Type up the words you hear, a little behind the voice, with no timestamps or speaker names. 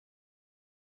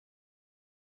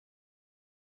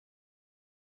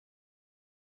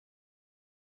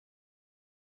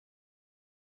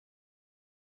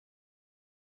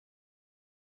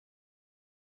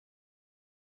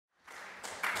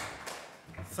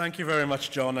Thank you very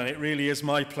much, John, and it really is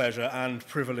my pleasure and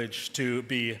privilege to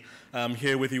be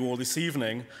here with you all this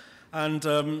evening. And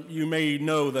you may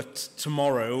know that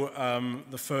tomorrow,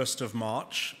 the 1st of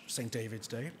March, St. David's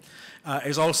Day,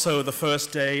 is also the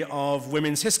first day of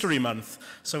Women's History Month.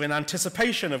 So in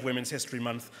anticipation of Women's History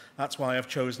Month, that's why I've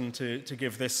chosen to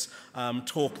give this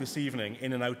talk this evening,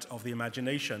 In and Out of the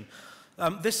Imagination.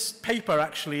 This paper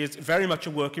actually is very much a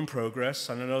work in progress,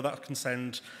 and I know that can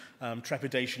send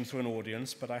trepidation through an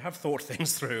audience, but I have thought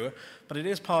things through. But it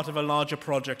is part of a larger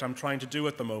project I'm trying to do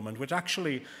at the moment, which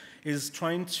actually is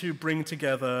trying to bring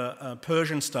together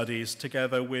Persian studies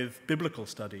together with biblical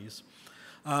studies.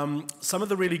 Some of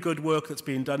the really good work that's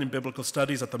being done in biblical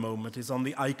studies at the moment is on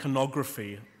the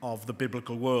iconography of the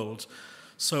biblical world.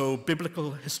 So biblical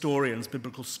historians,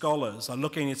 biblical scholars are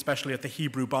looking especially at the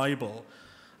Hebrew Bible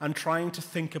and trying to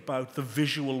think about the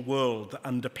visual world that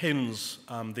underpins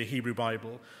the Hebrew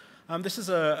Bible. This is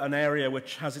an area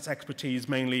which has its expertise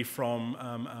mainly from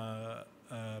a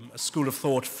school of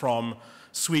thought from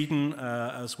Sweden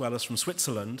as well as from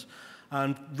Switzerland.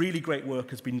 And really great work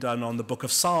has been done on the Book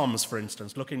of Psalms, for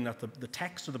instance, looking at the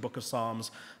text of the Book of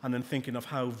Psalms and then thinking of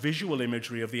how visual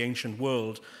imagery of the ancient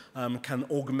world can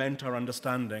augment our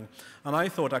understanding. And I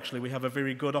thought, actually, we have a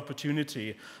very good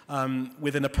opportunity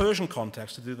within a Persian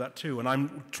context to do that too. And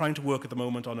I'm trying to work at the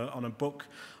moment on a book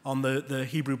on the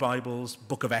Hebrew Bible's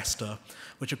Book of Esther,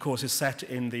 which, of course, is set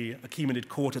in the Achaemenid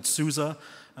court at Susa,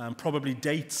 probably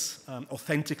dates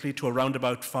authentically to around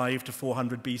about 500 to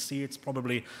 400 BC. It's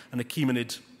probably an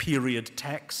Achaemenid period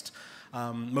text,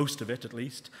 most of it at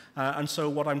least. And so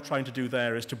what I'm trying to do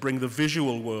there is to bring the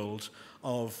visual world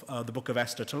of the Book of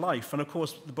Esther to life. And of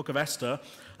course, the Book of Esther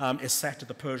is set at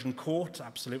the Persian court,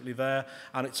 absolutely there,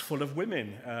 and it's full of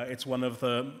women. It's one of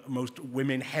the most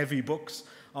women-heavy books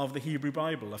of the Hebrew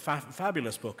Bible, a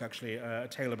fabulous book, actually, a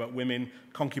tale about women,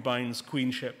 concubines,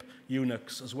 queenship,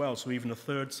 eunuchs as well, so even a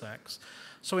third sex.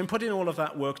 So in putting all of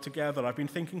that work together, I've been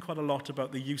thinking quite a lot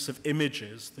about the use of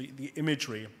images, the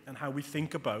imagery, and how we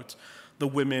think about the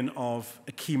women of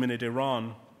Achaemenid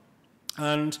Iran.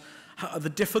 And the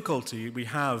difficulty we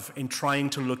have in trying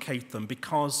to locate them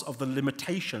because of the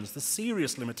limitations, the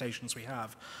serious limitations we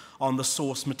have on the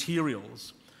source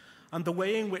materials. And the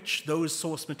way in which those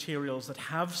source materials that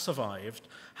have survived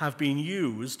have been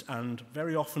used and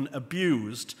very often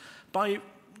abused by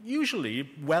usually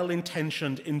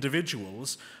well-intentioned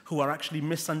individuals who are actually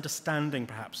misunderstanding,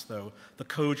 perhaps, though, the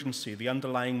cogency, the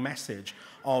underlying message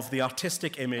of the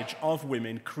artistic image of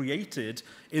women created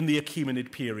in the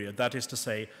Achaemenid period, that is to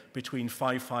say, between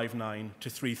 559 to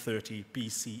 330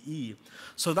 BCE.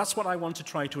 So that's what I want to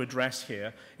try to address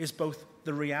here, is both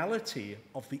the reality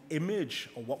of the image,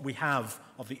 or what we have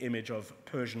of the image of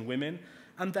Persian women,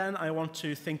 and then I want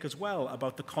to think as well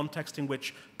about the context in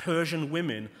which Persian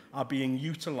women are being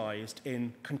utilized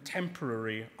in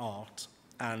contemporary art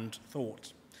and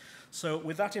thought. So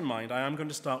with that in mind, I am going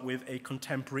to start with a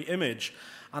contemporary image,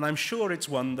 and I'm sure it's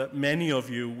one that many of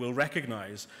you will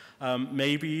recognize.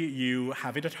 Maybe you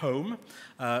have it at home,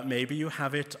 maybe you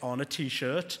have it on a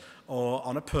t-shirt or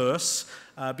on a purse,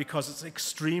 because it's an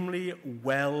extremely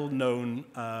well-known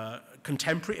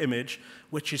contemporary image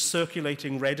which is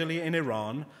circulating readily in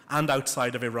Iran and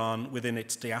outside of Iran within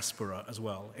its diaspora as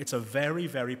well. It's a very,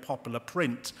 very popular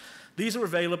print. These are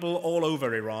available all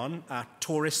over Iran, at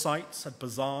tourist sites, at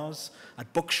bazaars,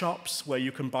 at bookshops, where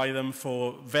you can buy them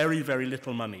for very, very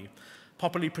little money.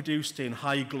 Popularly produced in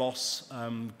high-gloss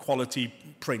quality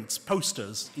prints,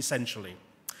 posters, essentially.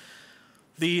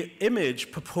 The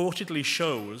image purportedly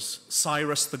shows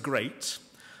Cyrus the Great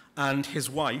and his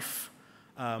wife,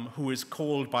 who is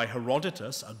called by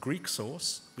Herodotus, a Greek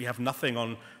source. We have nothing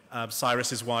on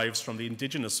Cyrus's wives from the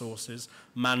indigenous sources,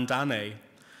 Mandane.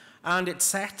 And it's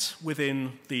set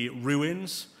within the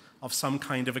ruins of some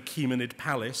kind of Achaemenid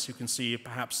palace. You can see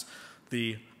perhaps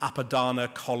the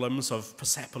Apadana columns of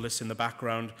Persepolis in the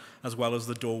background, as well as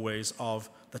the doorways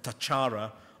of the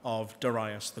Tachara of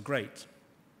Darius the Great.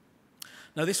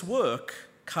 Now, this work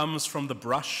comes from the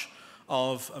brush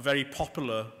of a very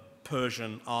popular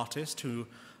Persian artist who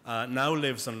now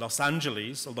lives in Los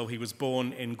Angeles, although he was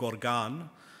born in Gorgan,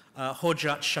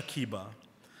 Hojat Shakiba.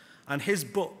 And his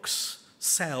books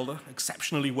sell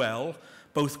exceptionally well,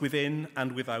 both within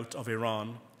and without of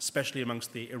Iran, especially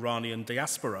amongst the Iranian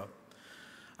diaspora.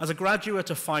 As a graduate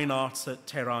of fine arts at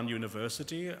Tehran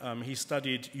University, he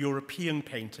studied European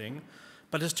painting,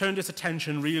 but has turned his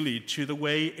attention really to the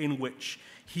way in which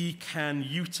he can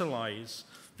utilize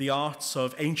the arts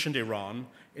of ancient Iran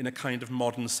in a kind of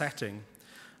modern setting.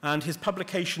 And his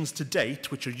publications to date,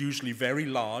 which are usually very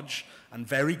large and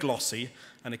very glossy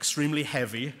and extremely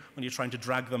heavy when you're trying to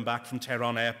drag them back from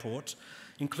Tehran airport,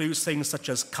 includes things such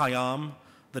as Khayyam,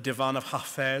 the Divan of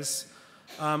Hafez,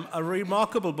 a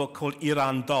remarkable book called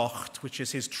Iran Docht, which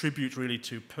is his tribute really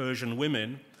to Persian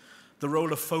women, the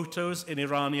role of photos in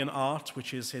Iranian art,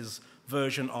 which is his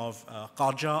version of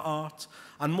Qajar art,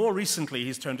 and more recently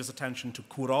he's turned his attention to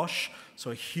Kurosh,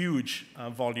 so a huge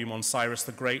volume on Cyrus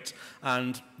the Great,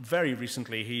 and very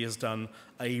recently he has done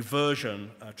a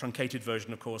version, a truncated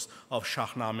version of course, of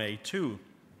Shahnameh too.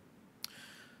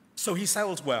 So he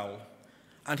sells well,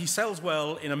 and he sells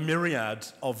well in a myriad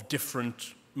of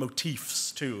different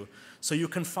motifs too. So you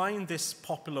can find this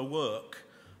popular work,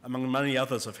 among many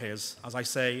others of his, as I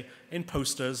say, in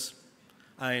posters,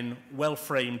 in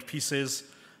well-framed pieces,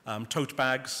 tote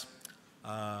bags,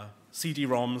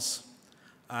 CD-ROMs,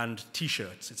 and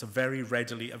T-shirts. It's a very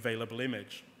readily available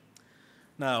image.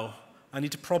 Now, I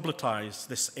need to problematize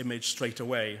this image straight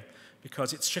away,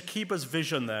 because it's Shakiba's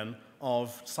vision then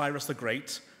of Cyrus the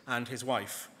Great and his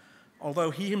wife.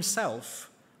 Although he himself,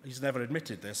 he's never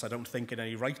admitted this, I don't think in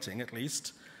any writing at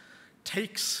least,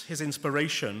 takes his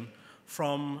inspiration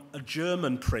from a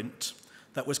German print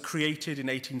that was created in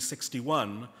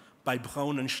 1861 by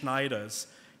Braun and Schneider's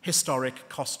Historic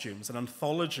Costumes, an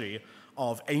anthology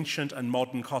of ancient and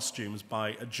modern costumes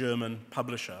by a German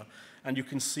publisher. And you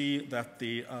can see that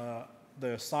the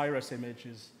Cyrus image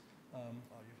is,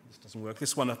 this doesn't work,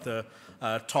 this one at the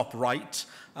top right.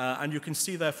 And you can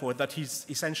see, therefore, that he's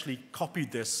essentially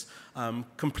copied this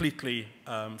completely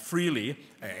freely.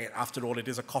 After all, it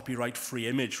is a copyright-free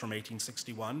image from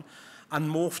 1861. And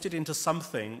morphed it into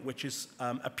something which is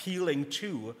appealing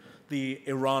to the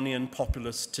Iranian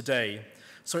populace today.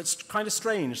 So it's kind of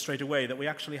strange straight away that we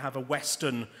actually have a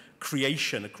Western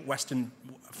creation, a Western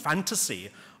fantasy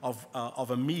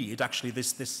of a Mede. Actually,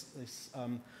 this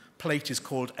plate is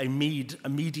called a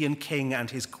Median king and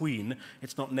his queen.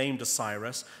 It's not named as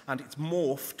Cyrus, and it's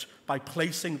morphed by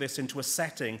placing this into a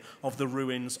setting of the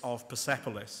ruins of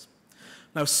Persepolis.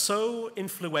 Now, so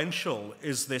influential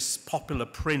is this popular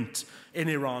print in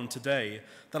Iran today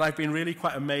that I've been really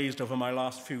quite amazed over my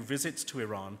last few visits to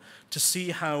Iran to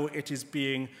see how it is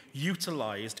being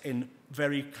utilized in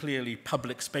very clearly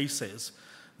public spaces.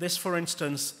 This, for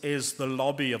instance, is the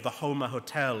lobby of the Homa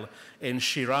Hotel in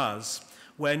Shiraz,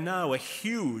 where now a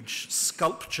huge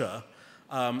sculpture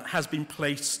has been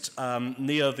placed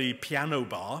near the piano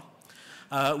bar,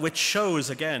 which shows,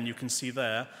 again, you can see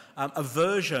there, a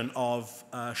version of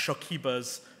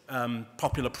Shakiba's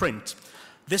popular print.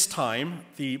 This time,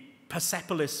 the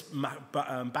Persepolis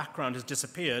background has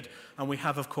disappeared, and we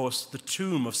have, of course, the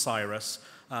tomb of Cyrus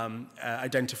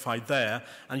identified there.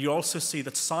 And you also see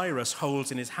that Cyrus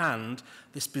holds in his hand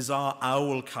this bizarre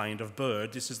owl kind of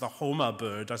bird. This is the Homa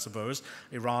bird, I suppose,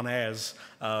 Iran Air's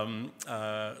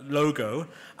logo.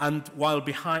 And while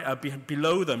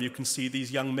below them, you can see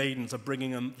these young maidens are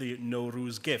bringing them the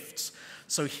Nowruz gifts.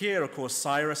 So here, of course,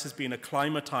 Cyrus has been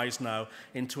acclimatized now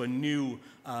into a new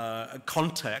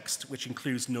context, which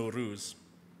includes Nowruz.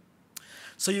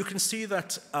 So you can see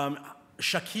that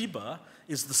Shakiba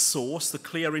is the source, the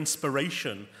clear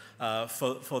inspiration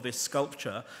for this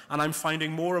sculpture. And I'm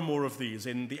finding more and more of these.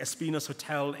 In the Espinas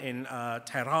Hotel in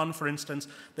Tehran, for instance,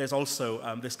 there's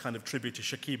also this kind of tribute to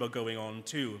Shakiba going on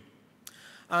too.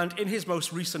 And in his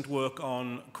most recent work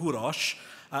on Kurosh,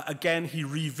 again, he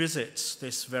revisits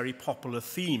this very popular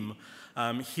theme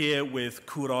here with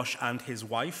Kurosh and his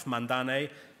wife, Mandane.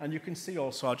 And you can see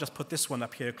also, I'll just put this one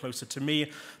up here closer to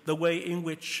me, the way in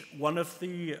which one of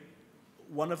the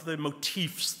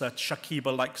motifs that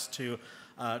Shakiba likes to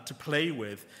play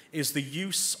with is the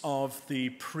use of the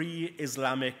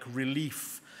pre-Islamic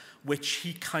relief, which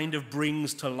he kind of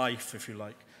brings to life, if you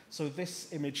like. So this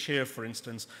image here, for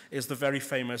instance, is the very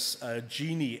famous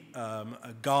genie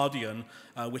guardian,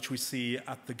 which we see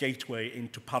at the gateway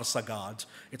into Parsagad.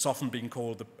 It's often been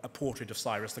called a portrait of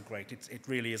Cyrus the Great. It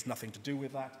really is nothing to do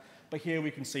with that. But here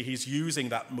we can see he's using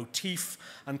that motif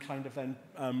and kind of then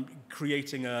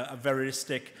creating a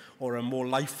veristic or a more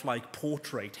lifelike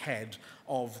portrait head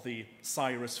of the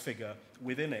Cyrus figure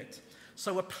within it.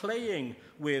 So we're playing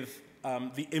with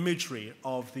the imagery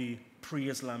of the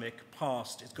pre-Islamic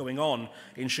past is going on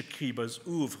in Shakiba's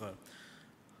oeuvre.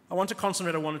 I want to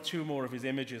concentrate on one or two more of his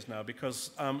images now because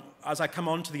as I come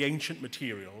on to the ancient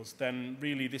materials, then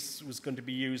really this was going to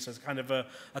be used as kind of a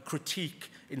critique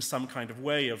in some kind of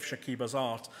way of Shakiba's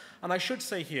art. And I should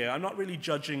say here, I'm not really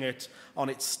judging it on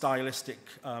its stylistic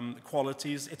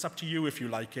qualities. It's up to you if you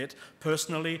like it.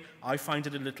 Personally, I find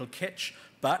it a little kitsch,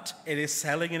 But it is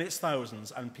selling in its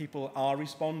thousands, and people are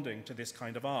responding to this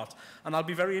kind of art. And I'll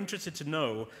be very interested to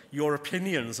know your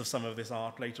opinions of some of this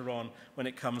art later on when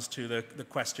it comes to the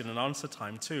question and answer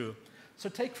time too. So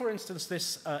take, for instance,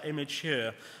 this image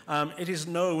here. It is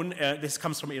known, this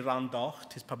comes from Iran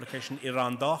Docht, his publication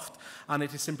Iran Docht, and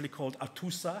it is simply called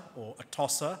Atusa, or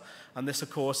Atossa. And this,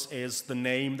 of course, is the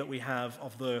name that we have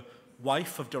of the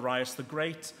wife of Darius the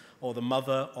Great, or the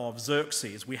mother of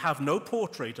Xerxes. We have no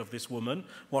portrait of this woman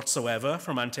whatsoever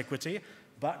from antiquity,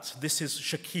 but this is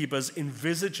Shakiba's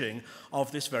envisaging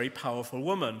of this very powerful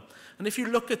woman. And if you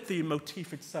look at the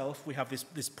motif itself, we have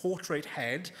this portrait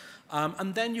head,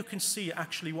 and then you can see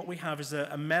actually what we have is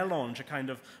a melange, a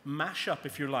kind of mashup,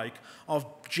 if you like, of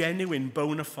genuine,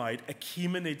 bona fide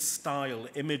Achaemenid-style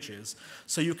images.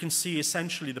 So you can see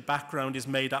essentially the background is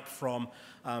made up from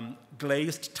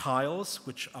glazed tiles,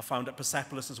 which are found at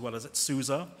Persepolis as well as at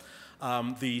Susa.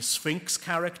 The Sphinx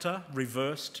character,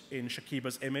 reversed in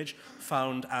Shakiba's image,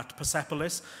 found at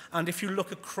Persepolis. And if you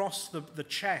look across the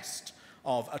chest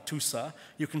of Atusa,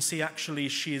 you can see actually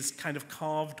she is kind of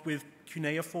carved with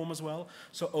cuneiform as well.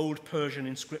 So old Persian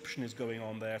inscription is going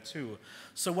on there too.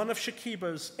 So one of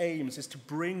Shakiba's aims is to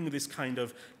bring this kind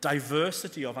of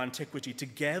diversity of antiquity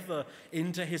together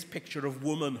into his picture of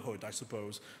womanhood, I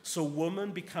suppose. So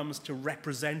woman becomes to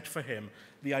represent for him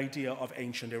the idea of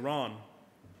ancient Iran.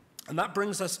 And that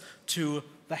brings us to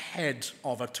the head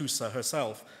of Atusa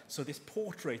herself. So this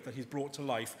portrait that he's brought to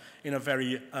life in a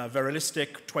very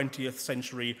realistic 20th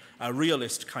century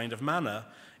realist kind of manner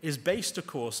is based, of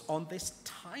course, on this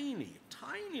tiny,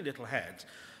 tiny little head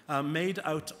made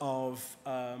out of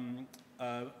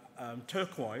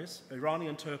turquoise,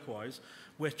 Iranian turquoise,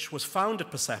 which was found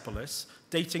at Persepolis,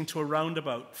 dating to around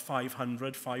about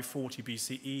 500, 540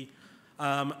 BCE,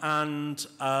 and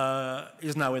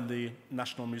is now in the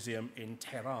National Museum in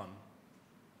Tehran.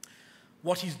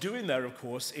 What he's doing there, of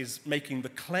course, is making the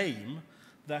claim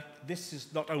that this is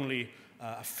not only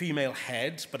a female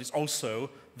head, but it's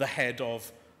also the head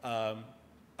of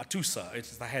Atusa.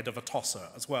 It's the head of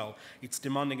Atossa as well. It's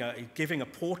demanding giving a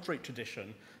portrait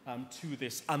tradition to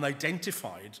this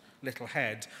unidentified little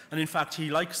head. And in fact, he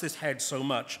likes this head so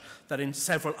much that in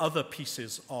several other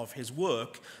pieces of his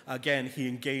work, again, he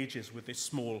engages with this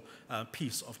small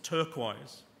piece of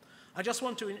turquoise. I just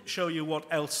want to show you what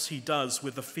else he does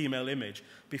with the female image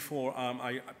before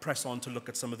I press on to look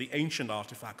at some of the ancient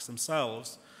artifacts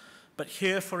themselves. But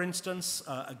here, for instance,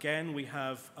 again, we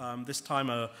have this time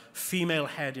a female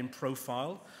head in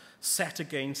profile set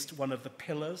against one of the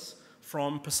pillars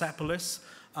from Persepolis.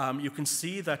 You can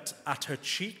see that at her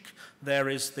cheek there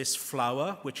is this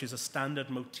flower, which is a standard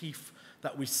motif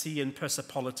that we see in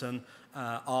Persepolitan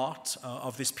art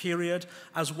of this period,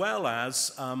 as well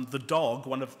as the dog,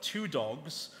 one of two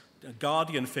dogs,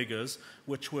 guardian figures,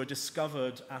 which were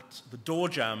discovered at the door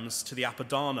jambs to the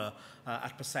Apadana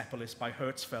at Persepolis by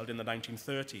Hertzfeld in the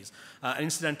 1930s. And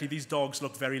incidentally, these dogs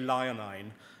look very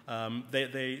leonine.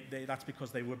 That's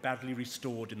because they were badly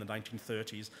restored in the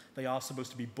 1930s. They are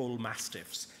supposed to be bull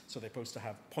mastiffs, so they're supposed to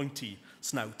have pointy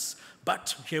snouts.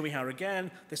 But here we are again,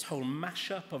 this whole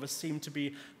mashup of what seemed to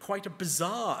be quite a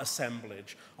bizarre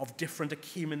assemblage of different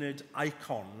Achaemenid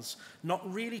icons, not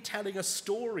really telling a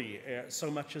story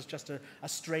so much as just a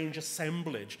strange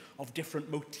assemblage of different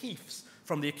motifs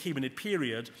from the Achaemenid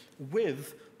period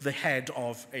with the head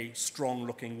of a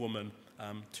strong-looking woman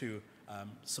to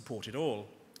support it all.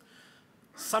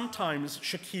 Sometimes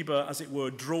Shakiba, as it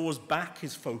were, draws back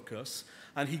his focus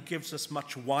and he gives us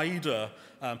much wider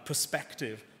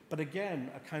perspective, but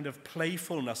again, a kind of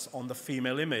playfulness on the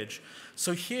female image.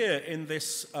 So here in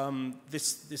this,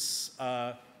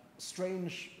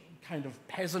 strange kind of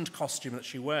peasant costume that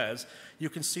she wears, you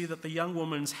can see that the young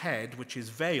woman's head, which is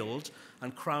veiled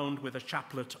and crowned with a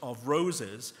chaplet of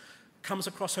roses, comes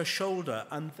across her shoulder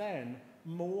and then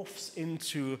morphs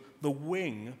into the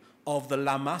wing of the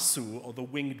lamassu, or the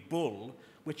winged bull,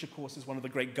 which of course is one of the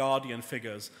great guardian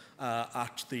figures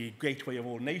at the Gateway of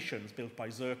All Nations built by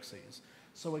Xerxes.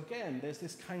 So again, there's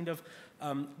this kind of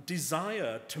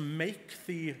desire to make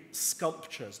the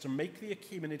sculptures, to make the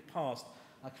Achaemenid past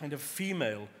a kind of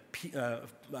female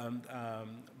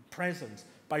presence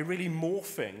by really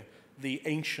morphing the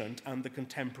ancient and the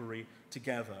contemporary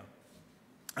together.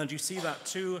 And you see that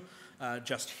too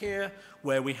just here,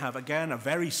 where we have, again, a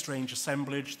very strange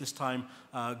assemblage. This time,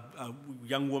 a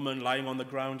young woman lying on the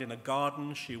ground in a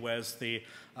garden. She wears the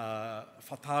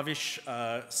Fatavish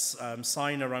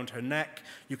sign around her neck.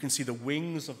 You can see the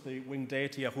wings of the winged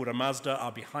deity Ahura Mazda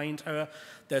are behind her.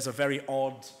 There's a very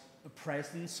odd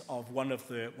presence of one of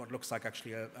the, what looks like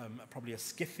actually probably a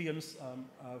Scythian,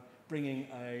 bringing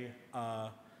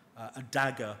a a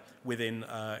dagger within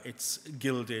its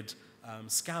gilded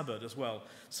scabbard as well.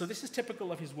 So this is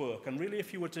typical of his work, and really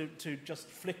if you were to just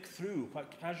flick through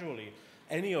quite casually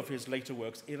any of his later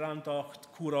works, Iran Dakht,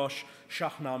 Kurash,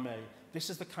 Shahnameh, this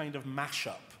is the kind of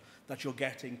mashup that you're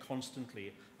getting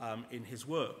constantly in his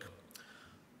work.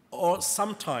 Or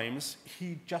sometimes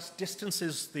he just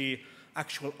distances the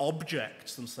actual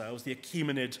objects themselves, the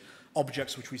Achaemenid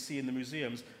objects which we see in the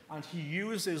museums, and he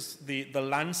uses the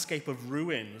landscape of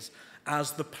ruins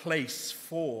as the place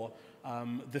for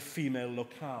the female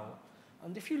locale.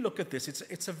 And if you look at this,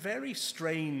 it's a very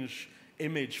strange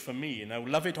image for me. Now,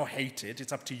 love it or hate it,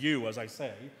 it's up to you, as I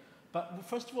say. But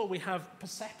first of all, we have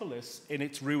Persepolis in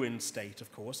its ruined state,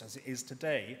 of course, as it is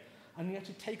today, and yet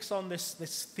it takes on this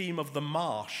theme of the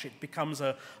marsh. It becomes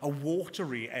a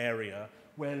watery area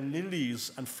where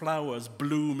lilies and flowers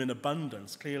bloom in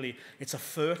abundance. Clearly, it's a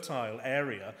fertile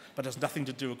area, but has nothing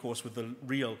to do, of course, with the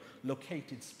real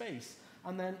located space.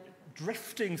 And then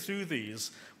drifting through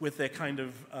these with their kind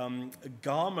of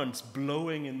garments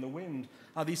blowing in the wind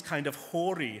are these kind of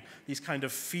houri, these kind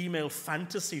of female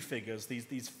fantasy figures,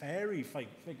 these fairy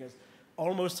figures,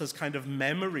 almost as kind of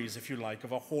memories, if you like,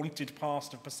 of a haunted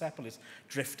past of Persepolis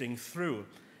drifting through.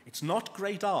 It's not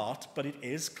great art, but it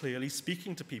is clearly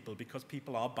speaking to people because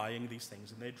people are buying these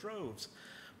things in their droves.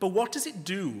 But what does it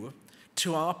do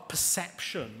to our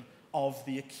perception of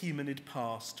the Achaemenid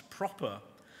past proper?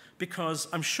 Because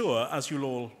I'm sure, as you'll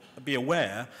all be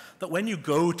aware, that when you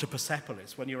go to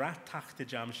Persepolis, when you're at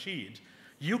Takht-i-Jamshid,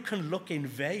 you can look in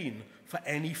vain for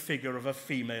any figure of a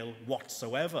female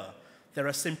whatsoever. There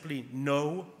are simply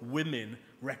no women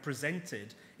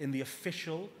represented in the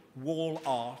official wall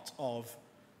art of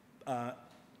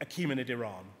Achaemenid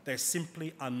Iran. They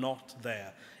simply are not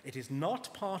there. It is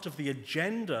not part of the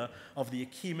agenda of the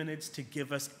Achaemenids to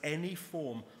give us any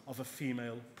form of a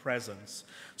female presence.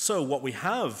 So what we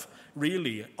have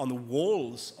really on the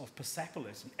walls of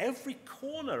Persepolis, in every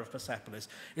corner of Persepolis,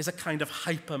 is a kind of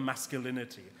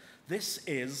hyper-masculinity. This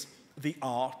is the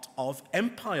art of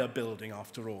empire building,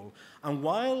 after all. And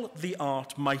while the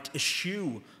art might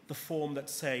eschew the form that,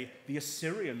 say, the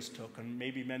Assyrians took, and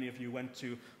maybe many of you went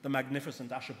to the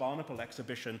magnificent Ashurbanipal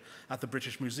exhibition at the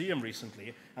British Museum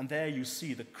recently, and there you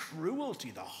see the cruelty,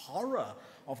 the horror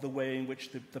of the way in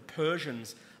which the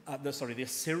Persians, the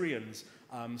Assyrians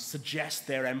suggest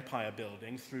their empire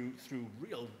building through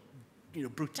real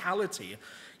brutality.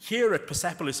 Here at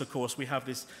Persepolis, of course, we have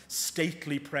this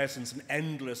stately presence, an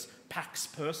endless Pax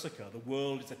Persica. The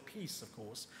world is at peace, of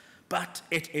course, but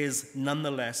it is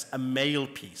nonetheless a male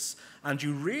peace. And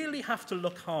you really have to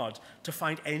look hard to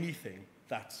find anything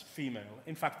that's female.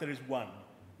 In fact, there is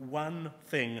one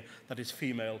thing that is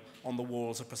female on the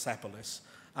walls of Persepolis,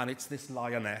 and it's this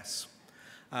lioness.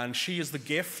 And she is the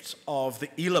gift of the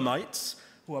Elamites,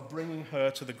 who are bringing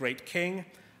her to the great king,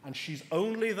 and she's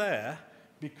only there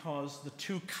because the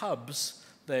two cubs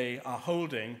they are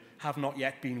holding have not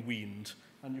yet been weaned.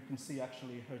 And you can see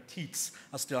actually her teats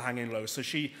are still hanging low, so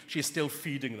she is still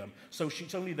feeding them. So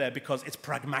she's only there because it's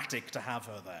pragmatic to have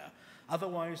her there.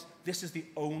 Otherwise, this is the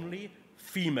only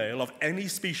female of any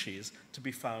species to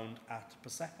be found at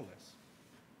Persepolis.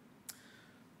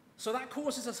 So that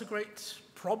causes us a great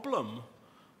problem.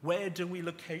 Where do we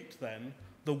locate then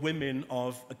the women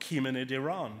of Achaemenid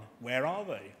Iran? Where are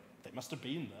they? They must have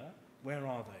been there. Where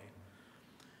are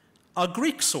they? Our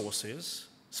Greek sources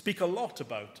speak a lot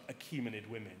about Achaemenid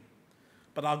women,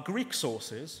 but our Greek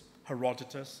sources,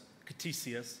 Herodotus,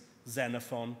 Ctesias,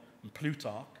 Xenophon, and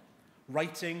Plutarch,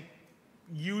 writing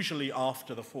usually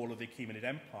after the fall of the Achaemenid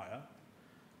Empire,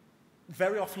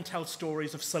 very often tell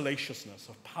stories of salaciousness,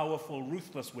 of powerful,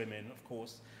 ruthless women, of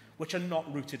course, which are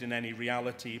not rooted in any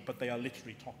reality, but they are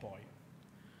literary topoi.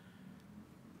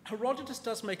 Herodotus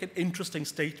does make an interesting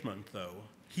statement, though.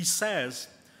 He says,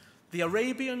 the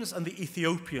Arabians and the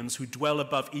Ethiopians who dwell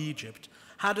above Egypt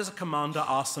had as a commander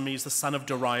Arsames, the son of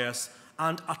Darius,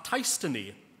 and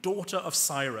Artaistene, daughter of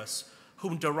Cyrus,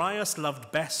 whom Darius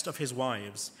loved best of his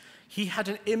wives. He had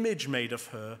an image made of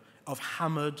her of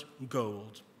hammered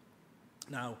gold.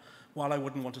 Now, while I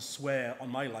wouldn't want to swear on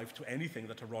my life to anything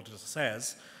that Herodotus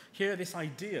says, here this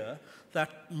idea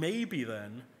that maybe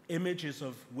then images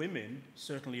of women,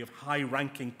 certainly of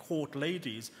high-ranking court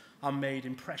ladies, are made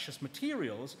in precious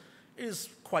materials is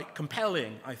quite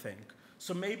compelling, I think.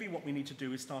 So maybe what we need to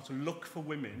do is start to look for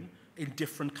women in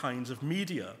different kinds of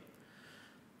media.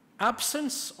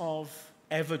 Absence of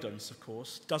evidence, of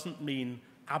course, doesn't mean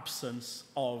absence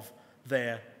of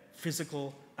their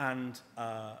physical and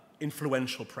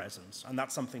influential presence, and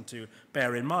that's something to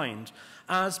bear in mind.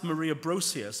 As Maria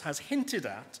Brosius has hinted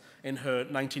at in her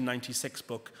 1996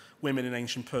 book, Women in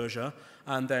Ancient Persia,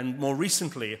 and then more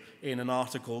recently in an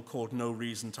article called No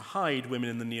Reason to Hide, Women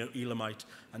in the Neo-Elamite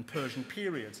and Persian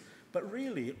Periods. But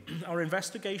really, our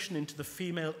investigation into the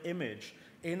female image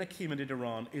in Achaemenid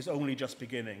Iran is only just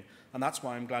beginning, and that's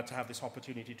why I'm glad to have this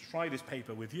opportunity to try this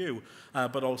paper with you,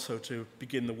 but also to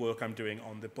begin the work I'm doing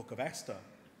on the Book of Esther.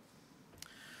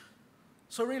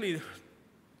 So really,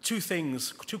 two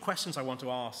questions I want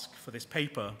to ask for this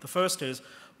paper. The first is,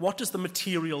 what does the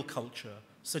material culture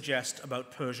suggest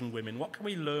about Persian women? What can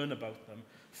we learn about them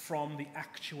from the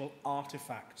actual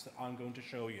artifacts that I'm going to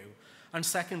show you? And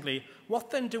secondly,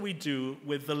 what then do we do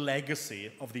with the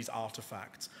legacy of these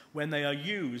artifacts when they are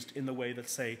used in the way that,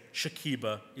 say,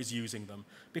 Shakiba is using them?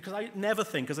 Because I never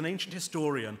think, as an ancient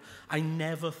historian, I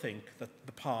never think that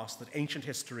the past, that ancient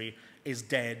history is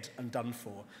dead and done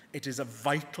for. It is a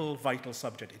vital, vital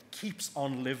subject. It keeps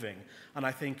on living. And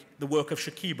I think the work of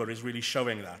Shakiba is really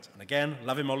showing that. And again,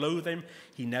 love him or loathe him,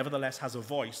 he nevertheless has a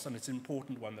voice, and it's an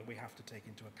important one that we have to take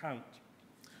into account.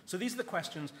 So these are the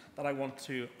questions that I want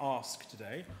to ask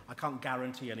today. I can't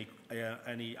guarantee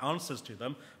any answers to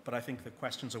them, but I think the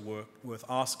questions are worth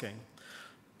asking.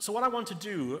 So what I want to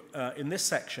do in this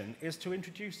section is to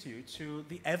introduce you to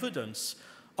the evidence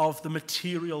of the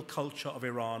material culture of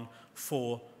Iran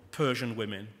for Persian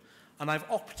women. And I've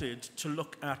opted to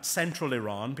look at central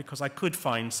Iran because I could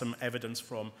find some evidence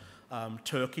from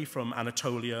Turkey, from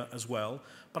Anatolia as well.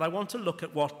 But I want to look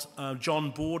at what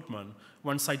John Boardman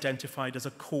once identified as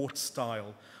a court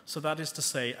style. So that is to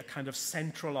say, a kind of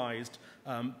centralized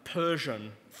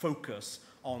Persian focus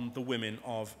on the women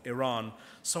of Iran.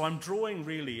 So I'm drawing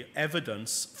really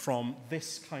evidence from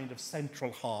this kind of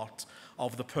central heart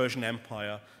of the Persian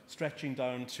Empire, stretching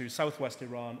down to southwest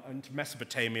Iran and to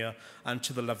Mesopotamia and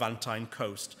to the Levantine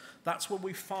coast. That's where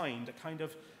we find a kind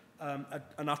of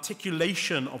an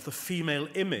articulation of the female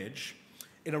image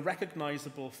in a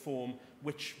recognizable form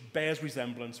which bears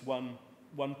resemblance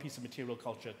one piece of material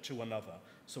culture to another.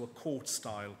 So a court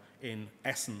style in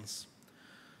essence.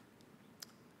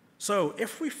 So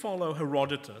if we follow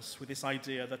Herodotus with this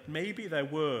idea that maybe there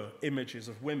were images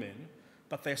of women,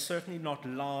 but they're certainly not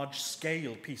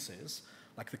large-scale pieces,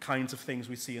 like the kinds of things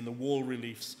we see in the wall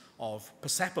reliefs of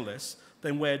Persepolis,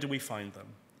 then where do we find them?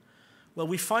 Well,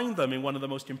 we find them in one of the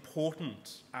most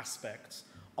important aspects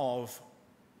of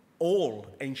all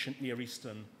ancient Near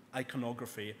Eastern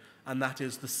iconography, and that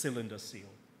is the cylinder seal.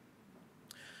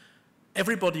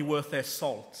 Everybody worth their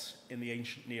salt in the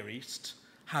ancient Near East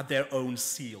had their own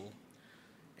seal.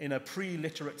 In a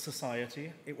pre-literate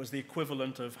society, it was the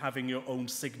equivalent of having your own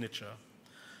signature.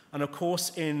 And of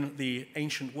course, in the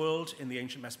ancient world, in the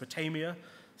ancient Mesopotamia,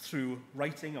 through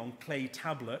writing on clay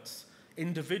tablets,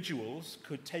 individuals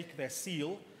could take their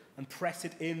seal and press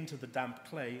it into the damp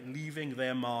clay, leaving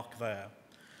their mark there.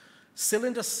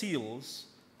 Cylinder seals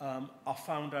are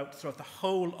found out throughout the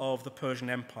whole of the Persian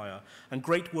Empire, and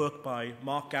great work by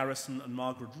Mark Garrison and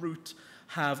Margaret Root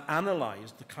have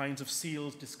analyzed the kinds of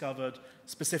seals discovered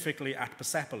specifically at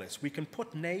Persepolis. We can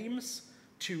put names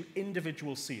to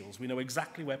individual seals. We know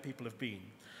exactly where people have been.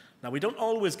 Now, we don't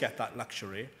always get that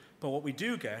luxury, but what we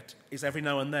do get is every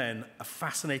now and then a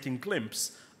fascinating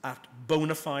glimpse at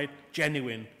bona fide,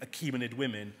 genuine Achaemenid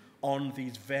women on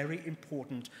these very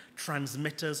important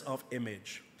transmitters of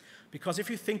image. Because if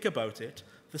you think about it,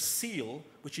 the seal,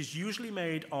 which is usually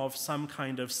made of some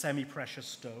kind of semi-precious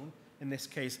stone, in this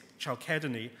case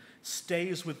chalcedony,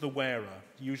 stays with the wearer.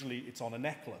 Usually it's on a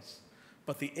necklace.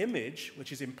 But the image,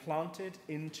 which is implanted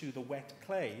into the wet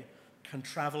clay, can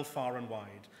travel far and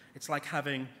wide. It's like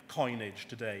having coinage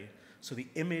today. So the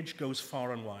image goes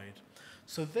far and wide.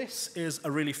 So this is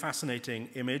a really fascinating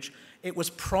image. It was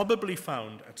probably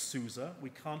found at Susa.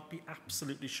 We can't be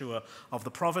absolutely sure of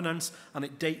the provenance, and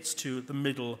it dates to the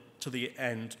middle to the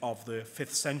end of the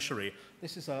 5th century.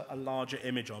 This is a larger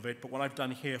image of it, but what I've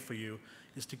done here for you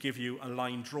is to give you a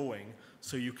line drawing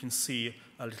so you can see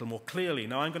a little more clearly.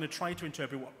 Now I'm going to try to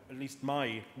interpret what at least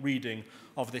my reading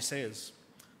of this is.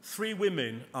 3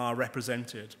 women are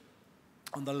represented.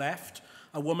 On the left,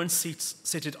 a woman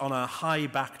seated on a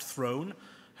high-backed throne,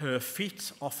 her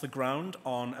feet off the ground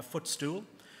on a footstool.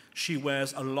 She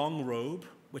wears a long robe,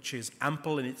 which is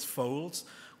ample in its folds,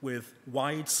 with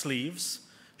wide sleeves.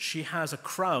 She has a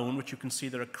crown, which you can see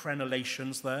there are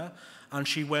crenellations there, and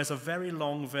she wears a very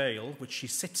long veil, which she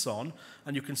sits on,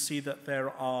 and you can see that there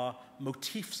are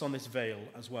motifs on this veil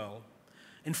as well.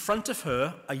 In front of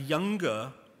her, a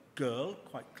younger girl,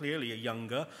 quite clearly a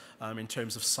younger in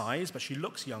terms of size, but she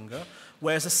looks younger,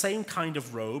 wears the same kind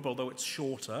of robe, although it's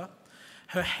shorter.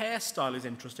 Her hairstyle is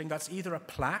interesting. That's either a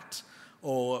plait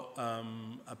or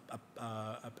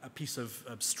a piece of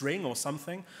string or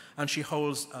something, and she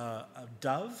holds a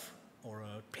dove or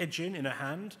a pigeon in her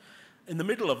hand. In the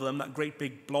middle of them, that great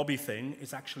big blobby thing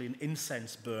is actually an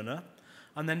incense burner.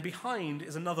 And then behind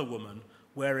is another woman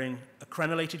wearing a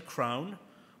crenellated crown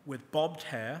with bobbed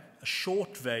hair, a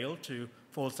short veil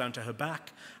falls down to her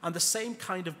back, and the same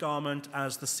kind of garment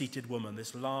as the seated woman,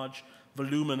 this large,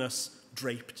 voluminous,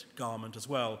 draped garment as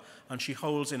well. And she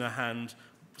holds in her hand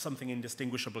something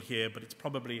indistinguishable here, but it's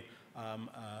probably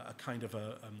a kind of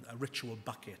a ritual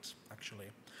bucket, actually.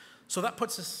 So that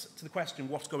puts us to the question,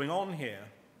 what's going on here?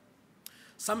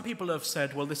 Some people have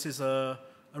said, well, this is a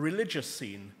religious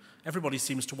scene. Everybody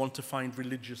seems to want to find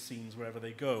religious scenes wherever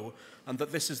they go, and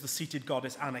that this is the seated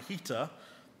goddess Anahita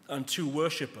and two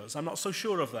worshippers. I'm not so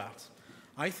sure of that.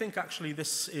 I think actually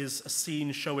this is a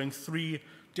scene showing three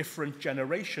different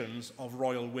generations of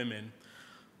royal women.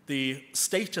 The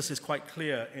status is quite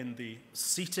clear in the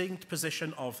seating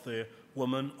position of the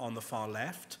woman on the far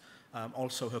left,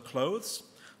 also her clothes.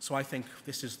 So I think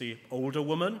this is the older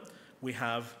woman. We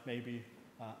have maybe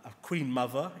a queen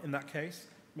mother in that case.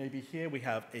 Maybe here we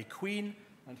have a queen,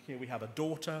 and here we have a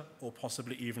daughter, or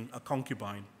possibly even a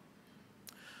concubine.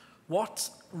 What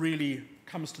really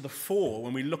comes to the fore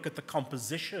when we look at the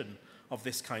composition of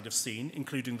this kind of scene,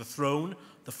 including the throne,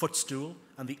 the footstool,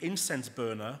 and the incense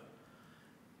burner,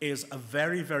 is a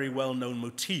very, very well-known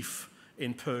motif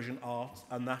in Persian art,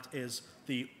 and that is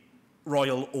the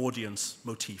royal audience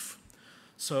motif.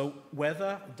 So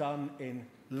whether done in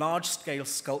large-scale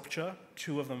sculpture,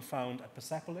 two of them found at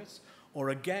Persepolis,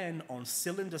 or again on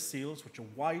cylinder seals, which are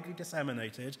widely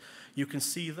disseminated, you can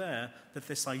see there that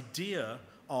this idea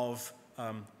of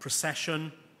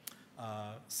procession,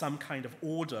 some kind of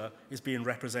order, is being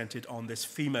represented on this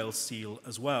female seal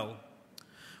as well.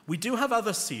 We do have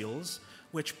other seals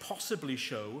which possibly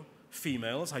show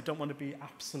females. I don't want to be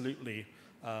absolutely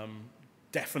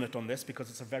definite on this because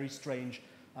it's a very strange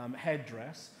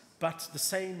headdress, but the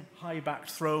same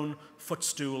high-backed throne,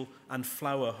 footstool, and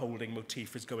flower-holding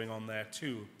motif is going on there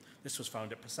too. This was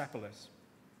found at Persepolis.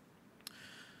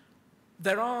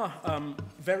 There are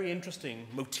very interesting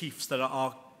motifs that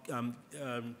are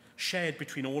shared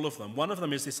between all of them. One of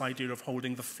them is this idea of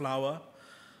holding the flower.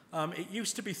 It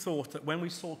used to be thought that when we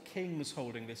saw kings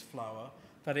holding this flower,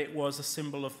 that it was a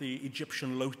symbol of the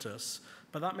Egyptian lotus,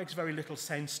 but that makes very little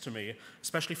sense to me,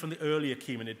 especially from the early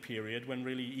Achaemenid period when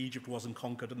really Egypt wasn't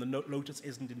conquered and the lotus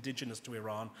isn't indigenous to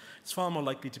Iran. It's far more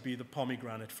likely to be the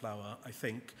pomegranate flower, I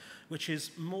think, which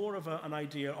is more of an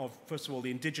idea of, first of all,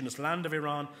 the indigenous land of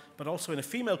Iran, but also in a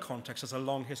female context has a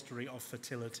long history of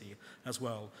fertility as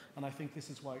well. And I think this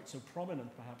is why it's so prominent,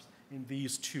 perhaps, in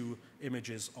these two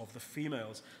images of the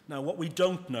females. Now, what we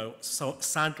don't know, so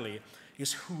sadly,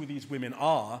 is who these women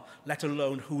are, let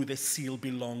alone who this seal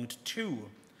belonged to.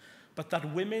 But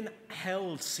that women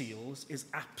held seals is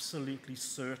absolutely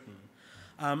certain.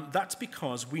 That's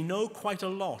because we know quite a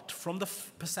lot from the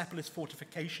Persepolis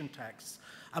fortification texts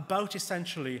about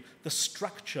essentially the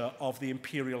structure of the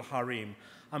imperial harem.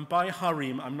 And by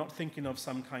harem, I'm not thinking of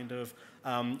some kind of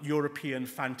European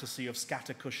fantasy of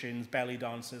scatter cushions, belly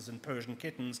dancers, and Persian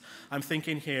kittens. I'm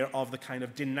thinking here of the kind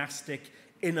of dynastic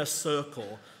inner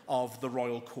circle of the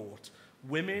royal court.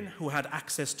 Women who had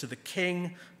access to the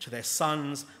king, to their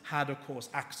sons, had, of course,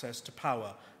 access to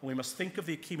power. And we must think of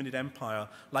the Achaemenid Empire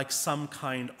like some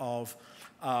kind of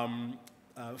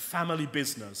family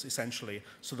business, essentially.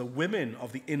 So the women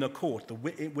of the inner court,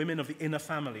 the women of the inner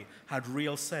family, had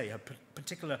real say, had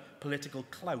particular political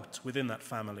clout within that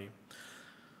family.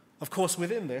 Of course,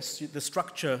 within this, the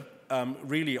structure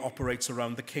really operates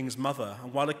around the king's mother.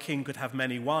 And while a king could have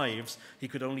many wives, he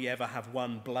could only ever have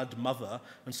one blood mother.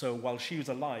 And so while she was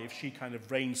alive, she kind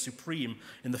of reigned supreme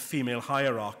in the female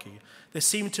hierarchy. There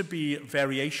seemed to be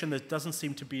variation. There doesn't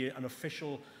seem to be an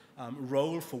official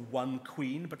role for one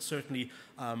queen, but certainly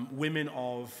women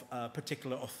of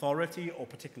particular authority or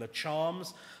particular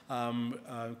charms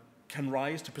can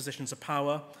rise to positions of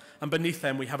power. And beneath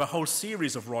them, we have a whole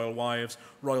series of royal wives,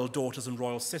 royal daughters, and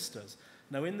royal sisters.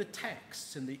 Now, in the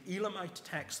texts, in the Elamite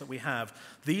texts that we have,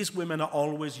 these women are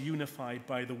always unified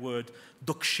by the word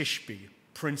dukshishbi,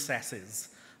 princesses.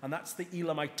 And that's the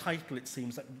Elamite title, it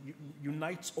seems, that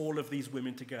unites all of these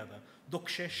women together.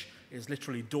 Dukshish is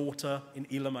literally daughter in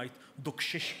Elamite,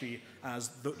 Dukshishbi as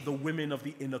the women of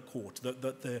the inner court,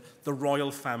 the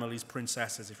royal family's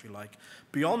princesses, if you like.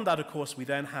 Beyond that, of course, we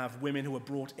then have women who are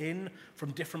brought in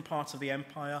from different parts of the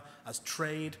empire as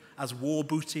trade, as war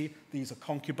booty. These are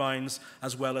concubines,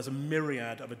 as well as a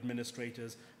myriad of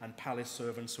administrators and palace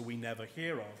servants who we never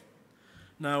hear of.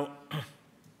 Now,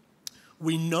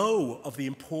 we know of the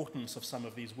importance of some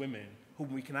of these women,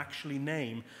 whom we can actually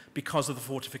name because of the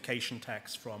fortification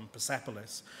text from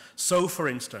Persepolis. So, for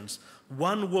instance,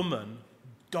 one woman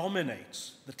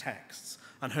dominates the texts,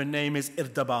 and her name is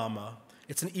Irdabama.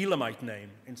 It's an Elamite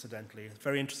name, incidentally. It's a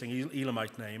very interesting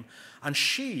Elamite name. And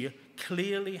she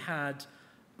clearly had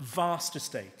vast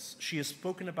estates. She is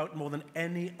spoken about more than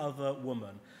any other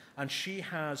woman. And she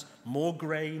has more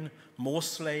grain, more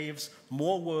slaves,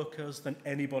 more workers than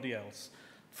anybody else.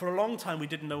 For a long time, we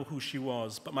didn't know who she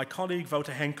was, but my colleague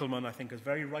Wouter Henkelman, I think, has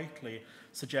very rightly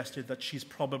suggested that she's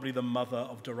probably the mother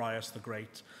of Darius the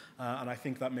Great, and I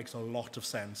think that makes a lot of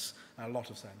sense,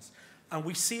 And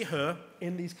we see her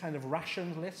in these kind of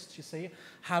ration lists, you see,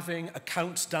 having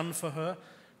accounts done for her.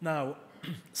 Now,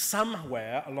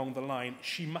 somewhere along the line,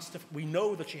 we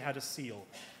know that she had a seal,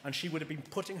 and she would have been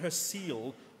putting her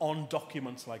seal on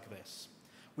documents like this.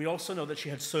 We also know that she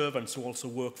had servants who also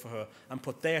worked for her and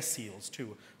put their seals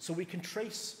too. So we can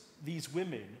trace these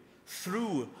women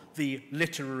through the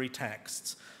literary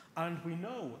texts. And we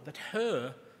know that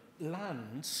her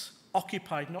lands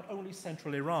occupied not only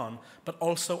central Iran, but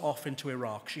also off into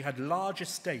Iraq. She had large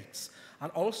estates. And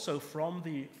also from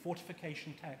the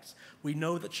fortification texts, we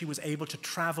know that she was able to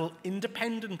travel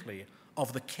independently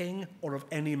of the king or of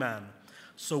any man.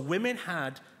 So women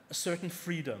had certain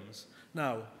freedoms.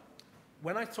 Now,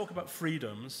 when I talk about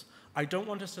freedoms, I don't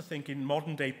want us to think in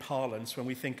modern day parlance when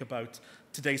we think about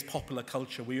today's popular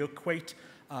culture. We equate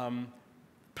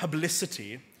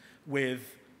publicity with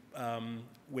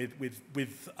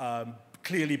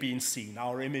clearly being seen.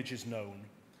 Our image is known.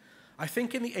 I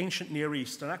think in the ancient Near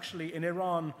East, and actually in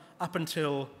Iran up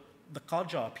until the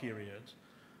Qajar period,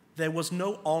 there was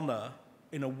no honor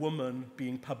in a woman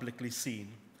being publicly seen.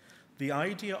 The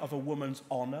idea of a woman's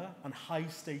honor and high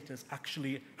status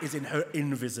actually is in her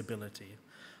invisibility.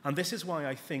 And this is why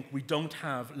I think we don't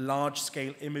have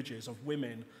large-scale images of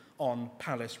women on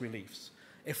palace reliefs.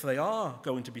 If they are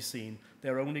going to be seen,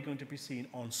 they're only going to be seen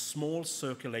on small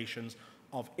circulations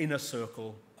of inner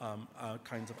circle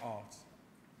kinds of art.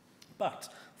 But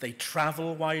they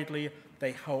travel widely,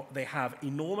 they have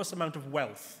enormous amount of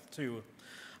wealth too.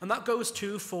 And that goes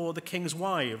too for the king's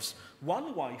wives.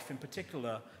 One wife in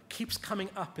particular keeps coming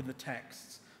up in the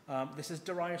texts. This is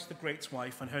Darius the Great's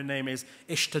wife, and her name is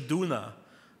Ishtaduna.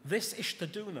 This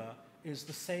Ishtaduna is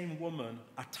the same woman,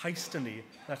 Ataistani,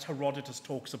 that Herodotus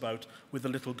talks about with the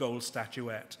little gold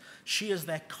statuette. She is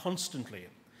there constantly.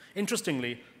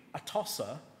 Interestingly,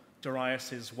 Atossa,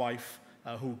 Darius's wife,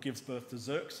 who gives birth to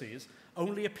Xerxes,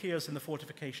 only appears in the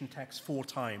fortification text 4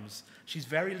 times. She's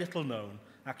very little known,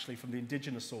 actually, from the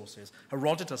indigenous sources.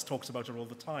 Herodotus talks about her all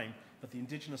the time, but the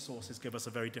indigenous sources give us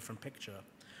a very different picture.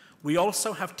 We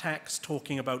also have texts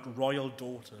talking about royal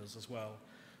daughters as well.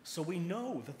 So we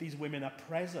know that these women are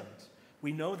present.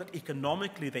 We know that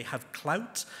economically they have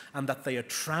clout and that they are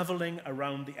traveling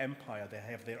around the empire. They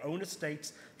have their own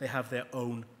estates, they have their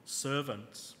own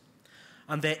servants.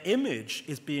 And their image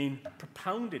is being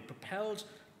propelled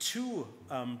to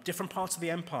different parts of the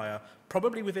empire,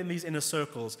 probably within these inner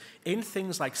circles, in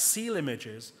things like seal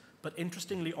images, but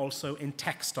interestingly also in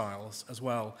textiles as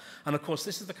well. And of course,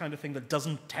 this is the kind of thing that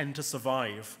doesn't tend to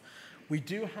survive. We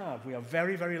are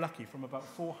very, very lucky from about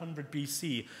 400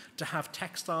 BC to have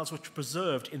textiles which are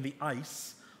preserved in the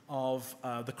ice of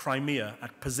the Crimea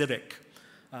at Pazyryk.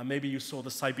 Maybe you saw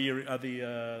the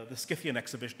Scythian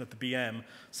exhibition at the BM.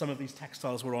 Some of these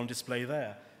textiles were on display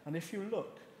there. And if you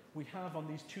look, we have on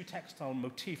these 2 textile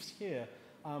motifs here,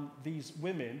 these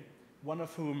women, one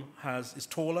of whom is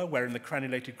taller, wearing the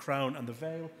crenulated crown and the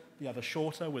veil, the other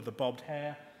shorter with the bobbed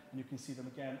hair. And you can see them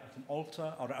again at an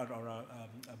altar or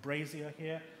a brazier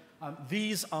here.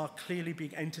 These are clearly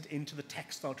being entered into the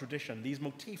textile tradition. These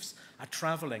motifs are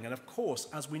traveling. And of course,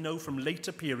 as we know from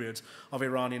later periods of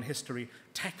Iranian history,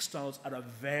 textiles are a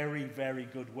very, very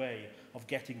good way of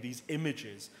getting these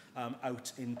images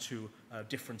out into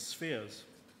different spheres.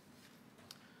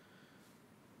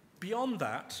 Beyond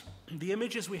that, the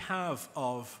images we have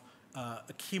of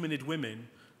Achaemenid women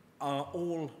are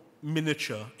all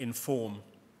miniature in form.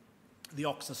 The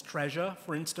Oxus treasure,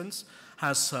 for instance,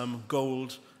 has some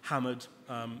gold hammered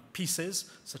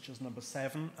pieces, such as number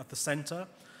 7 at the center.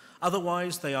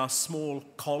 Otherwise, they are small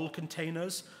coal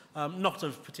containers, not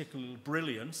of particular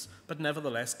brilliance, but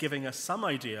nevertheless giving us some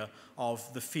idea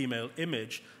of the female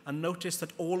image. And notice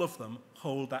that all of them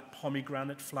hold that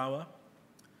pomegranate flower.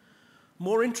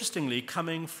 More interestingly,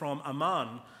 coming from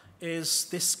Amman, is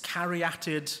this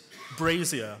caryatid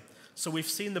brazier. So we've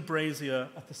seen the brazier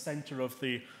at the center of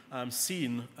the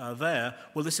scene there.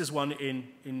 Well, this is one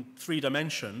in 3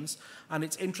 dimensions, and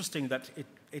it's interesting that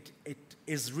it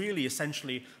is really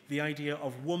essentially the idea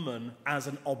of woman as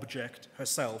an object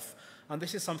herself. And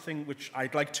this is something which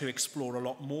I'd like to explore a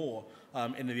lot more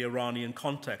in the Iranian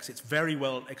context. It's very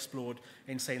well explored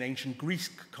in, say, an ancient Greek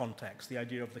context, the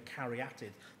idea of the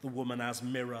caryatid, the woman as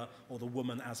mirror or the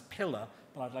woman as pillar.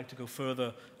 But I'd like to go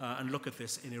further and look at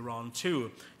this in Iran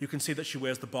too. You can see that she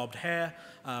wears the bobbed hair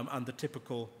and the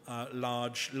typical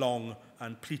large, long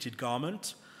and pleated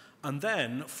garment. And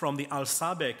then from the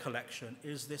Al-Sabeh collection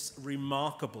is this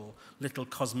remarkable little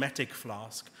cosmetic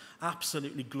flask,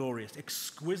 absolutely glorious,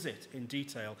 exquisite in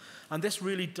detail. And this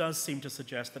really does seem to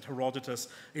suggest that Herodotus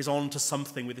is on to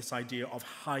something with this idea of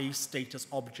high status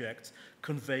objects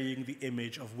conveying the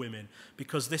image of women,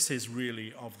 because this is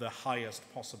really of the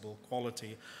highest possible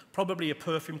quality. Probably a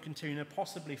perfume container,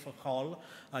 possibly for khal.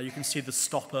 You can see the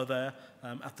stopper there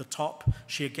at the top.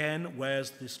 She again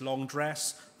wears this long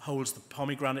dress, holds the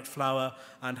pomegranate flower,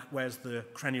 and wears the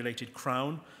crenulated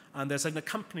crown. And there's an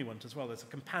accompaniment as well. There's a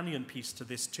companion piece to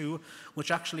this too,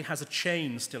 which actually has a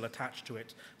chain still attached to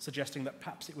it, suggesting that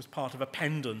perhaps it was part of a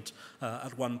pendant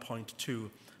at one point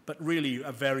too. But really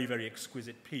a very, very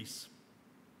exquisite piece.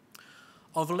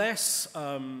 Of less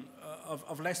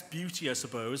beauty, I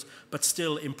suppose, but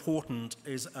still important,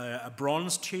 is a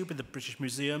bronze tube in the British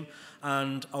Museum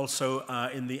and also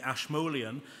in the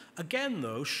Ashmolean. Again,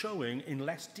 though, showing in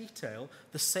less detail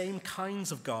the same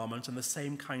kinds of garments and the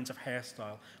same kinds of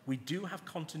hairstyle. We do have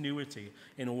continuity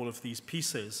in all of these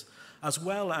pieces, as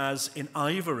well as in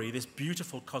ivory, this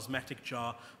beautiful cosmetic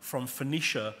jar from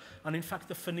Phoenicia. And in fact,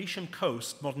 the Phoenician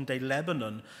coast, modern-day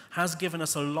Lebanon, has given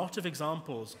us a lot of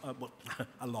examples,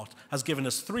 has given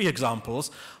us 3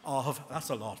 examples of, that's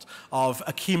a lot, of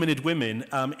Achaemenid women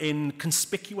in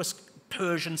conspicuous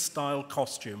Persian-style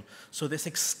costume. So this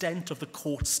extent of the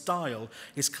court style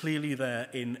is clearly there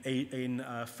in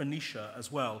Phoenicia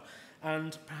as well.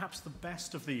 And perhaps the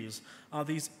best of these are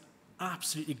these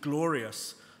absolutely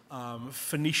glorious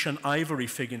Phoenician ivory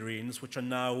figurines, which are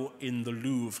now in the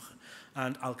Louvre,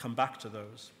 and I'll come back to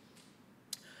those.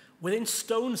 Within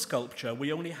stone sculpture,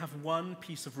 we only have one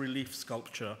piece of relief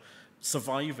sculpture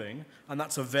surviving, and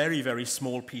that's a very, very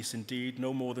small piece indeed,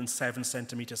 no more than 7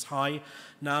 centimeters high,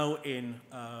 now in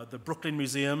the Brooklyn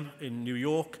Museum in New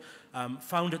York,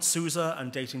 found at Susa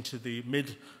and dating to the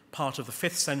mid part of the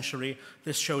 5th century.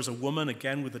 This shows a woman,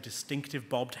 again, with a distinctive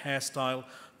bobbed hairstyle,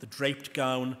 the draped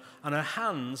gown, and her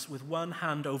hands with one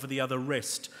hand over the other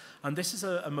wrist. And this is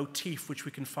a motif which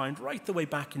we can find right the way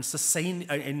back in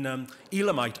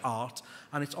Elamite art,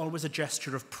 and it's always a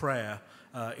gesture of prayer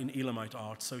in Elamite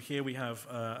art. So here we have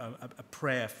a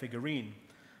prayer figurine.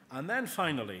 And then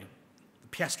finally,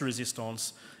 the pièce de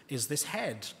résistance is this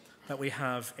head that we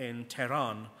have in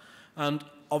Tehran. And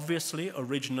obviously,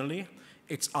 originally,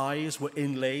 its eyes were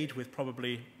inlaid with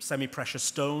probably semi-precious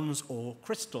stones or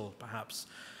crystal, perhaps.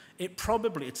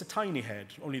 It's a tiny head,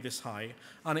 only this high,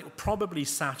 and it probably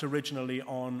sat originally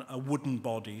on a wooden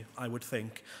body, I would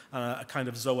think, a kind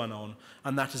of zoanon,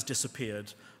 and that has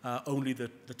disappeared. Only the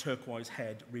turquoise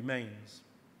head remains.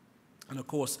 And of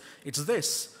course, it's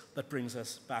this that brings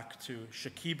us back to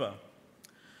Shakiba.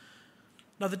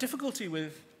 Now, the difficulty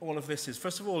with all of this is,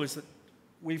 first of all, is that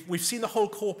we've seen the whole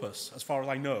corpus, as far as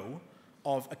I know,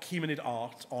 of Achaemenid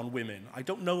art on women. I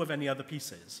don't know of any other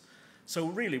pieces. So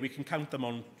really, we can count them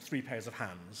on 3 pairs of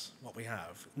hands, what we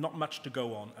have. Not much to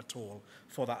go on at all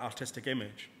for that artistic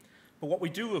image. But what we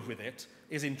do with it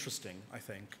is interesting, I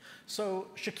think. So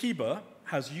Shakiba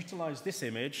has utilized this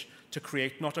image to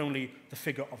create not only the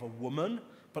figure of a woman,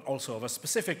 but also of a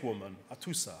specific woman, a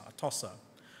Tossa.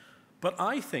 But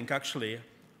I think, actually,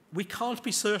 we can't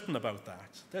be certain about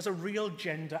that. There's a real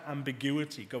gender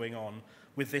ambiguity going on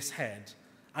with this head,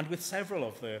 and with several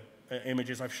of the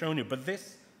images I've shown you, but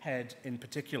this head in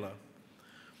particular.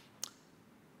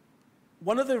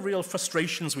 One of the real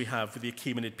frustrations we have with the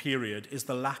Achaemenid period is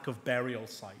the lack of burial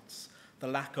sites, the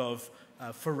lack of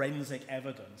forensic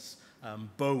evidence,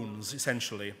 bones,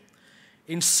 essentially.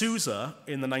 In Susa,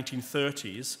 in the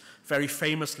 1930s, very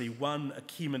famously, one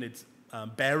Achaemenid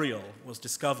burial was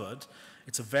discovered.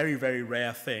 It's a very, very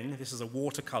rare thing. This is a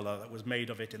watercolor that was made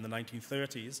of it in the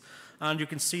 1930s. And you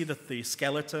can see that the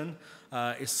skeleton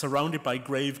is surrounded by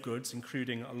grave goods,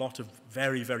 including a lot of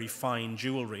very, very fine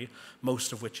jewelry,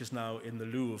 most of which is now in the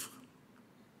Louvre.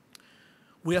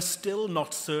 We are still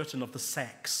not certain of the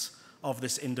sex of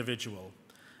this individual.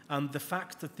 And the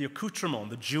fact that the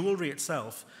accoutrement, the jewelry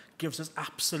itself, gives us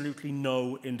absolutely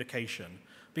no indication,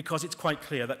 because it's quite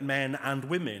clear that men and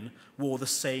women wore the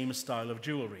same style of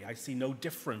jewelry. I see no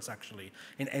difference, actually,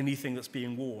 in anything that's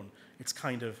being worn. It's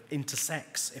kind of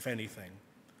intersex, if anything.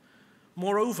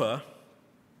 Moreover,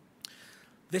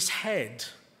 this head,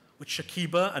 which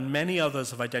Shakiba and many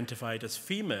others have identified as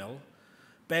female,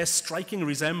 bears striking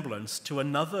resemblance to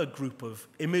another group of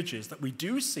images that we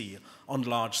do see on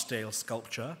large-scale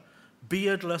sculpture,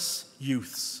 beardless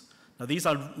youths. Now, these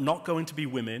are not going to be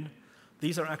women.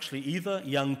 These are actually either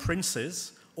young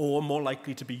princes or more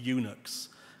likely to be eunuchs,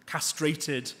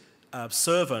 castrated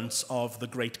servants of the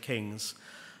great kings.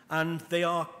 And they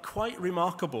are quite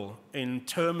remarkable in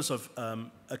terms of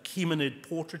Achaemenid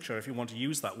portraiture, if you want to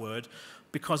use that word,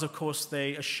 because, of course,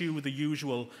 they eschew the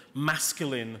usual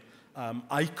masculine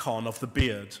icon of the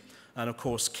beard. And, of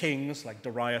course, kings, like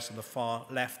Darius on the far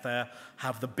left there,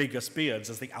 have the biggest beards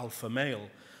as the alpha male.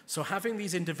 So having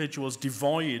these individuals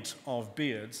devoid of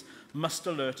beards must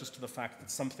alert us to the fact that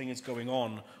something is going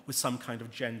on with some kind of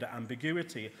gender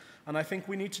ambiguity. And I think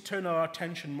we need to turn our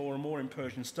attention more and more in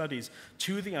Persian studies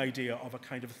to the idea of a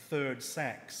kind of third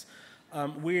sex.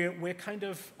 We're kind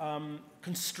of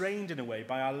constrained in a way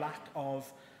by our lack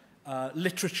of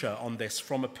literature on this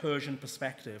from a Persian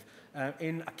perspective.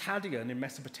 In Akkadian, in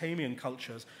Mesopotamian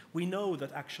cultures, we know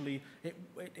that actually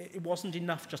it wasn't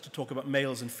enough just to talk about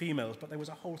males and females, but there was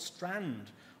a whole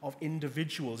strand of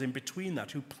individuals in between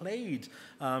that who played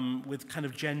with kind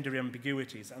of gender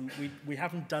ambiguities. And we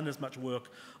haven't done as much work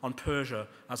on Persia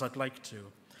as I'd like to.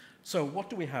 So what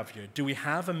do we have here? Do we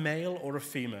have a male or a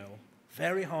female?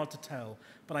 Very hard to tell,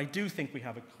 but I do think we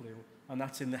have a clue, and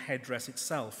that's in the headdress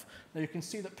itself. Now, you can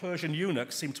see that Persian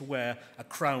eunuchs seem to wear a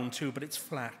crown too, but it's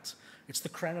flat. It's the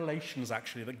crenellations,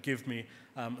 actually, that give me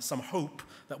some hope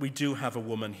that we do have a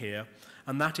woman here,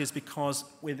 and that is because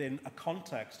within a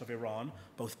context of Iran,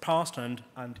 both past and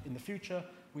in the future,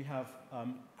 we have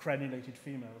crenulated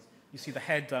females. You see the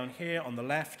head down here on the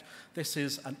left. This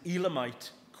is an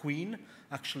Elamite queen,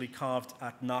 actually carved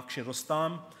at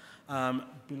Naqsh-e-Rustam.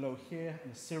 Below here,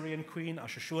 an Assyrian queen,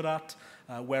 Ashushurat,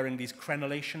 wearing these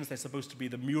crenellations. They're supposed to be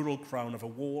the mural crown of a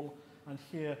wall. And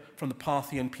here, from the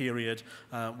Parthian period,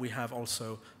 we have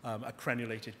also a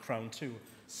crenulated crown too.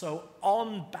 So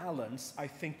on balance, I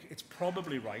think it's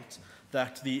probably right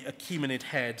that the Achaemenid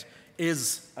head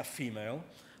is a female.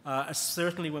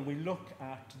 Certainly when we look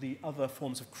at the other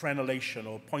forms of crenellation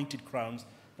or pointed crowns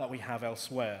that we have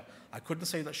elsewhere. I couldn't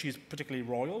say that she's particularly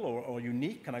royal or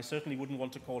unique, and I certainly wouldn't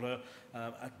want to call her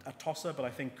a tosser, but I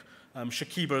think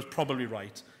Shakiba is probably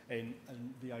right in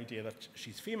the idea that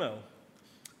she's female.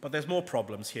 But there's more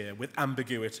problems here with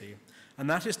ambiguity, and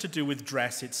that is to do with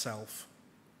dress itself.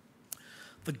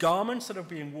 The garments that are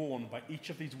being worn by each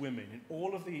of these women, in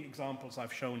all of the examples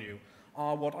I've shown you,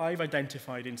 are what I've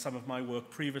identified in some of my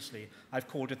work previously. I've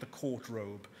called it the court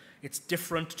robe. It's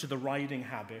different to the riding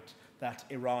habit that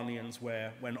Iranians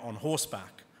wear when on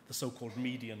horseback, the so-called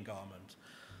median garment.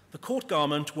 The court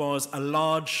garment was a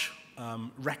large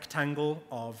rectangle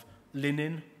of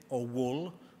linen or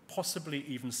wool, possibly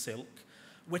even silk,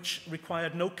 which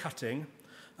required no cutting,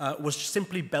 was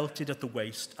simply belted at the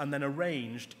waist and then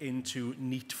arranged into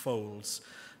neat folds.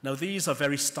 Now, these are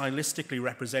very stylistically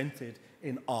represented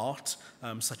in art,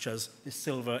 such as this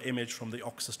silver image from the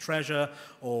Oxus treasure,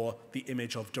 or the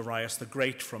image of Darius the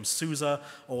Great from Susa,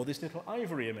 or this little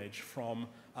ivory image from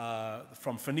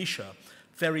Phoenicia.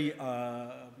 Very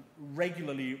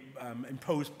regularly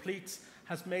imposed pleats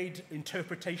has made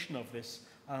interpretation of this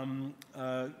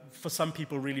for some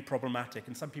people really problematic,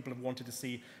 and some people have wanted to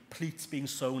see pleats being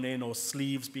sewn in or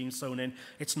sleeves being sewn in.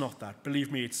 It's not that.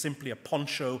 Believe me, it's simply a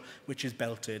poncho which is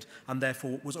belted and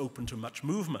therefore was open to much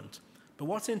movement. But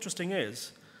what's interesting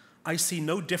is I see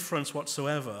no difference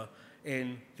whatsoever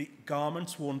in the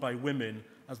garments worn by women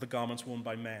as the garments worn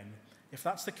by men. If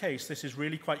that's the case, this is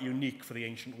really quite unique for the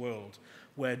ancient world,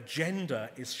 where gender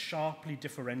is sharply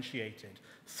differentiated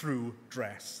through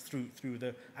dress, through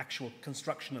the actual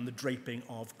construction and the draping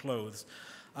of clothes.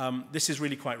 This is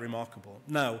really quite remarkable.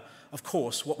 Now, of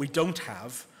course, what we don't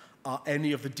have are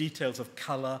any of the details of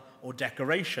color or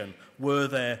decoration. Were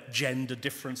there gender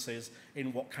differences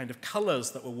in what kind of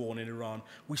colors that were worn in Iran?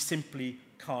 We simply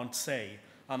can't say.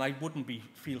 And I wouldn't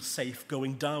feel safe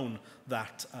going down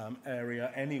that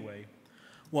area anyway.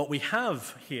 What we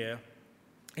have here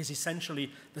is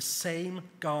essentially the same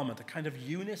garment, a kind of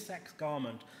unisex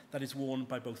garment that is worn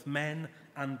by both men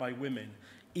and by women.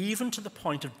 Even to the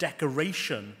point of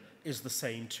decoration is the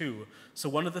same too. So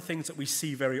one of the things that we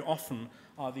see very often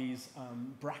are these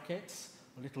brackets,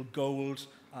 little gold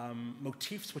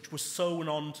motifs which were sewn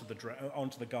onto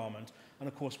the garment. And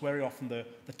of course, very often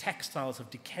the textiles have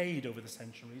decayed over the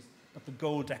centuries, but the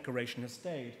gold decoration has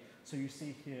stayed. So you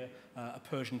see here a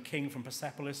Persian king from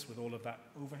Persepolis with all of that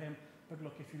over him. But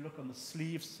look, if you look on the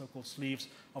sleeves, so-called sleeves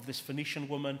of this Phoenician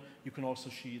woman, you can also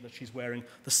see that she's wearing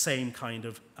the same kind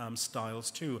of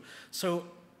styles too. So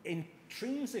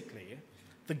intrinsically,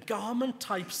 the garment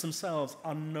types themselves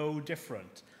are no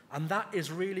different. And that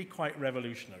is really quite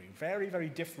revolutionary, very, very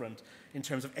different in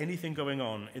terms of anything going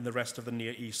on in the rest of the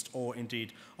Near East or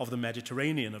indeed of the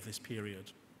Mediterranean of this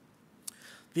period.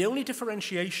 The only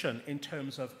differentiation in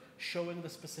terms of showing the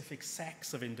specific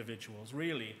sex of individuals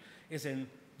really is in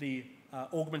the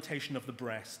augmentation of the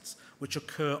breasts, which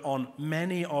occur on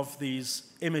many of these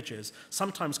images,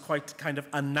 sometimes quite kind of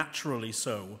unnaturally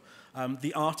so.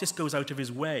 The artist goes out of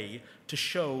his way to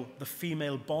show the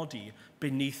female body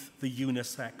beneath the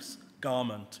unisex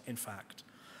garment, in fact.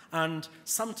 And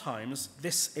sometimes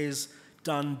this is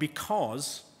done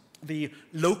because the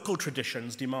local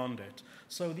traditions demand it.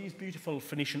 So these beautiful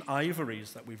Phoenician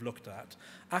ivories that we've looked at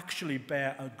actually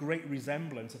bear a great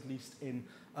resemblance, at least in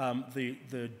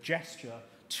the gesture,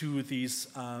 to these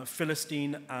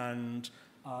Philistine and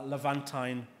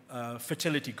Levantine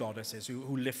fertility goddesses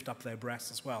who lift up their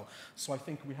breasts as well. So I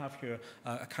think we have here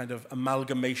a kind of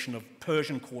amalgamation of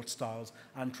Persian court styles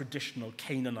and traditional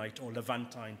Canaanite or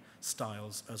Levantine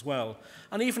styles as well.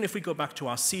 And even if we go back to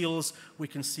our seals, we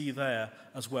can see there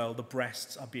as well the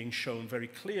breasts are being shown very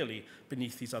clearly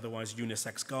beneath these otherwise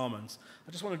unisex garments.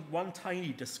 I just wanted one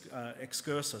tiny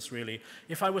excursus, really.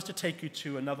 If I was to take you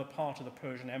to another part of the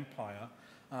Persian Empire,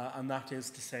 and that is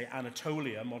to say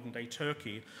Anatolia, modern-day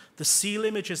Turkey, the seal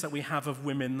images that we have of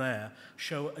women there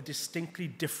show a distinctly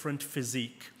different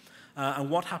physique. And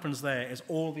what happens there is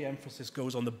all the emphasis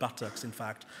goes on the buttocks, in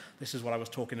fact. This is what I was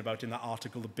talking about in that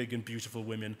article, The Big and Beautiful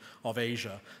Women of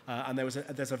Asia. And there's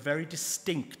a very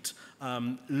distinct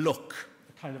look,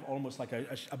 kind of almost like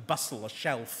a bustle, a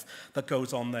shelf that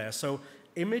goes on there. So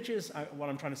images, what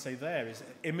I'm trying to say there is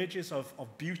images of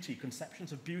beauty,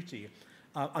 conceptions of beauty,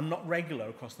 are not regular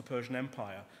across the Persian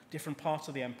Empire. Different parts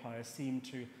of the empire seem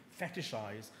to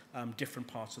fetishize different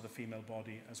parts of the female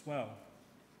body as well.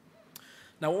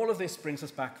 Now, all of this brings us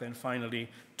back then finally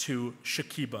to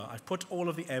Shakiba. I've put all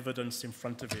of the evidence in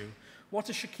front of you. What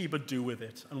does Shakiba do with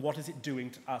it, and what is it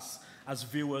doing to us as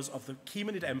viewers of the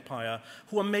Achaemenid Empire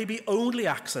who are maybe only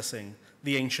accessing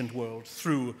the ancient world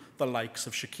through the likes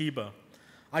of Shakiba?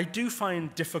 I do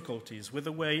find difficulties with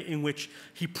the way in which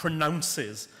he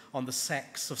pronounces on the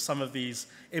sex of some of these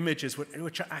images,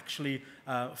 which are actually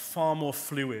far more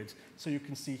fluid. So you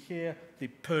can see here the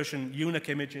Persian eunuch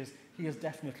images. He has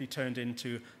definitely turned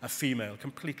into a female,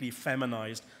 completely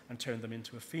feminized and turned them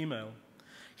into a female.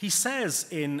 He says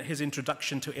in his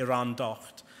introduction to Iran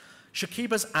Docht,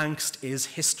 Shakiba's angst is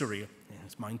history.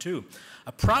 It's mine too.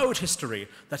 A proud history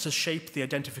that has shaped the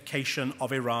identification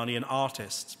of Iranian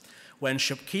artists. When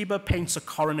Shakiba paints a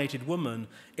coronated woman,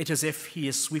 it is as if he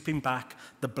is sweeping back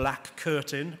the black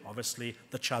curtain, obviously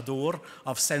the chador,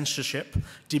 of censorship,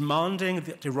 demanding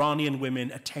that Iranian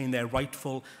women attain their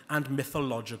rightful and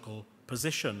mythological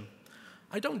position.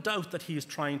 I don't doubt that he is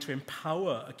trying to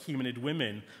empower Achaemenid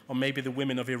women, or maybe the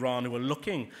women of Iran who are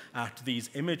looking at these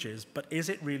images, but is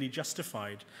it really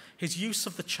justified? His use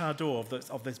of the chador,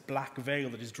 of this black veil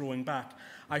that is drawing back,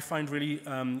 I find really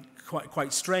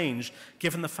quite strange,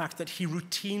 given the fact that he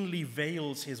routinely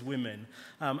veils his women,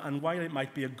 and while it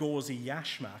might be a gauzy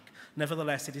yashmak,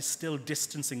 nevertheless it is still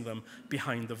distancing them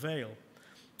behind the veil.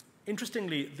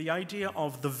 Interestingly, the idea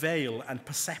of the veil and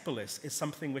Persepolis is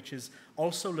something which is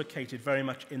also located very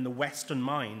much in the Western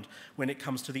mind when it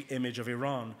comes to the image of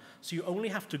Iran. So you only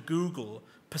have to Google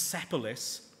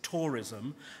Persepolis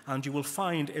tourism, and you will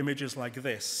find images like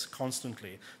this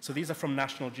constantly. So these are from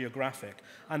National Geographic.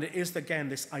 And it is, again,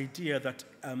 this idea that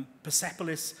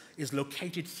Persepolis is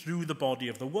located through the body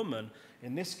of the woman.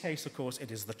 In this case, of course,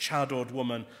 it is the chadored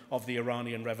woman of the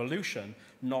Iranian Revolution,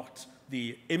 not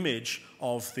the image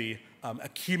of the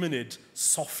Achaemenid,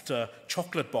 softer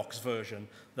chocolate box version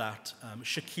that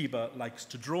Shakiba likes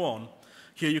to draw on.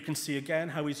 Here you can see again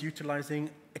how he's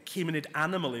utilizing Achaemenid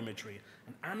animal imagery.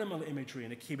 And animal imagery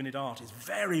in Achaemenid art is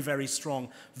very, very strong,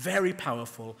 very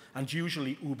powerful, and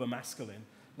usually uber masculine.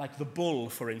 Like the bull,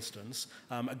 for instance,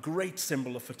 a great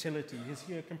symbol of fertility, is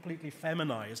here completely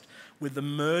feminized with the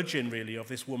merging, really, of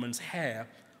this woman's hair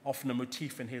often a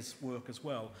motif in his work as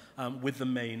well, with the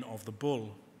mane of the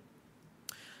bull.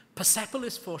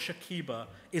 Persepolis for Shakiba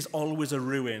is always a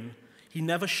ruin. He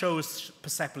never shows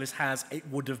Persepolis as it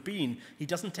would have been. He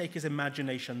doesn't take his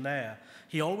imagination there.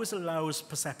 He always allows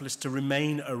Persepolis to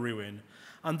remain a ruin.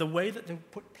 And the way that they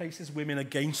places women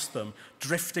against them,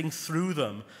 drifting through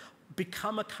them,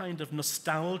 become a kind of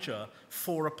nostalgia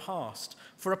for a past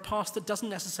that doesn't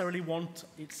necessarily want,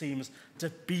 it seems, to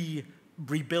be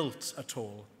rebuilt at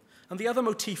all. And the other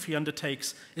motif he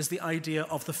undertakes is the idea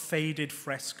of the faded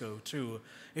fresco, too.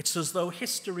 It's as though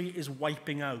history is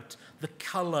wiping out, the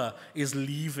color is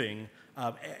leaving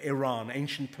Iran,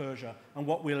 ancient Persia, and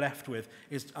what we're left with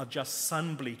are just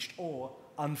sun-bleached or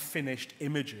unfinished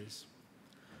images.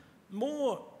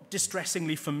 More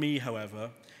distressingly for me, however,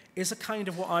 is a kind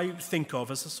of what I think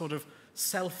of as a sort of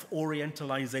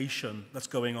self-orientalization that's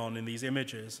going on in these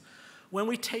images. When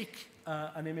we take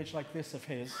an image like this of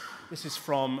his, this is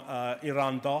from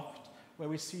Iran Docht, where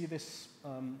we see this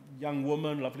young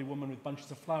woman, lovely woman with bunches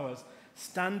of flowers,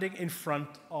 standing in front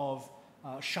of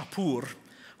Shapur,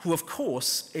 who, of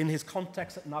course, in his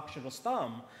context at Naqsh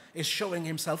Rustam, is showing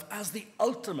himself as the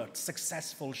ultimate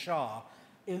successful Shah,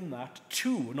 in that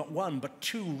two, not one, but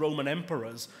two Roman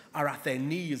emperors are at their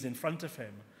knees in front of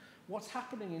him. What's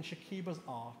happening in Shakiba's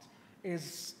art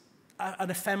is an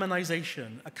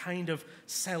effeminization, a kind of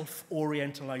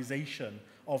self-orientalization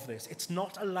of this. It's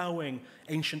not allowing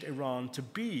ancient Iran to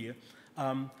be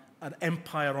an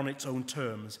empire on its own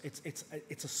terms.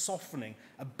 It's a softening,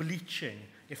 a bleaching,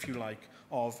 if you like,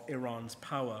 of Iran's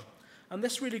power. And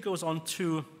this really goes on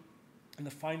to, in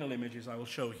the final images I will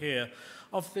show here,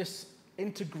 of this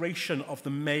integration of the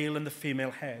male and the female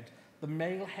head. The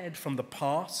male head from the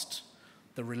past,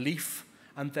 the relief,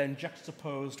 and then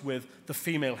juxtaposed with the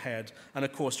female head. And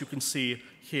of course, you can see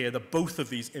here that both of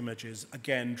these images,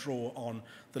 again, draw on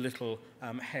the little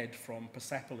head from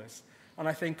Persepolis. And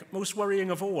I think most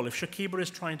worrying of all, if Shakiba is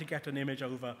trying to get an image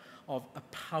over of a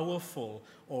powerful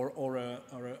or a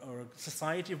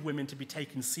society of women to be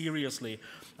taken seriously,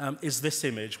 is this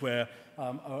image where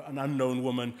an unknown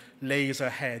woman lays her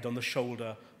head on the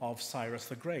shoulder of Cyrus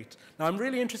the Great. Now, I'm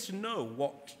really interested to know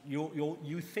what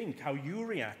you think, how you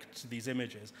react to these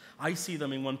images. I see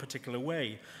them in one particular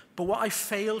way. But what I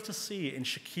fail to see in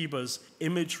Shakiba's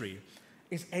imagery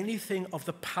is anything of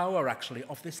the power, actually,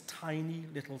 of this tiny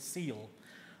little seal.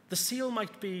 The seal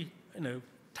might be,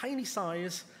 tiny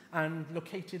size and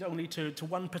located only to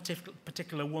one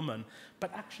particular woman.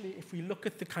 But actually, if we look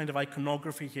at the kind of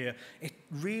iconography here, it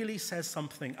really says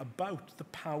something about the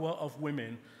power of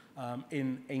women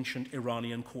in ancient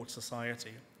Iranian court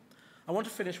society. I want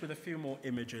to finish with a few more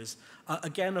images,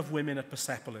 again of women at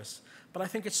Persepolis. But I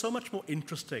think it's so much more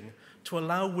interesting to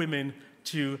allow women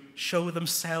to show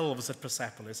themselves at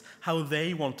Persepolis, how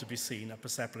they want to be seen at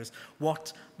Persepolis,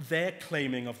 what their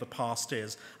claiming of the past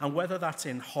is, and whether that's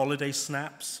in holiday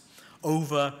snaps,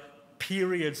 over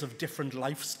periods of different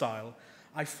lifestyle.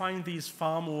 I find these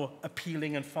far more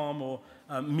appealing and far more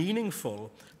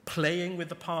meaningful, playing with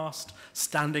the past,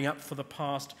 standing up for the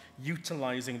past,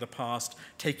 utilizing the past,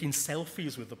 taking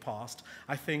selfies with the past.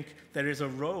 I think there is a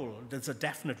role, there's a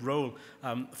definite role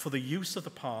for the use of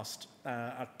the past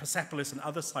at Persepolis and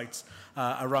other sites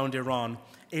around Iran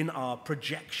in our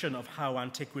projection of how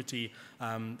antiquity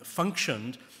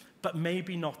functioned, but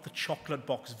maybe not the chocolate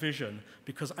box vision,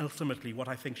 because ultimately what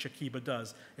I think Shakiba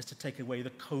does is to take away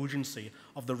the cogency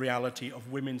of the reality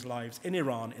of women's lives in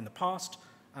Iran in the past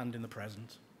and in the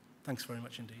present. Thanks very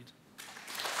much indeed.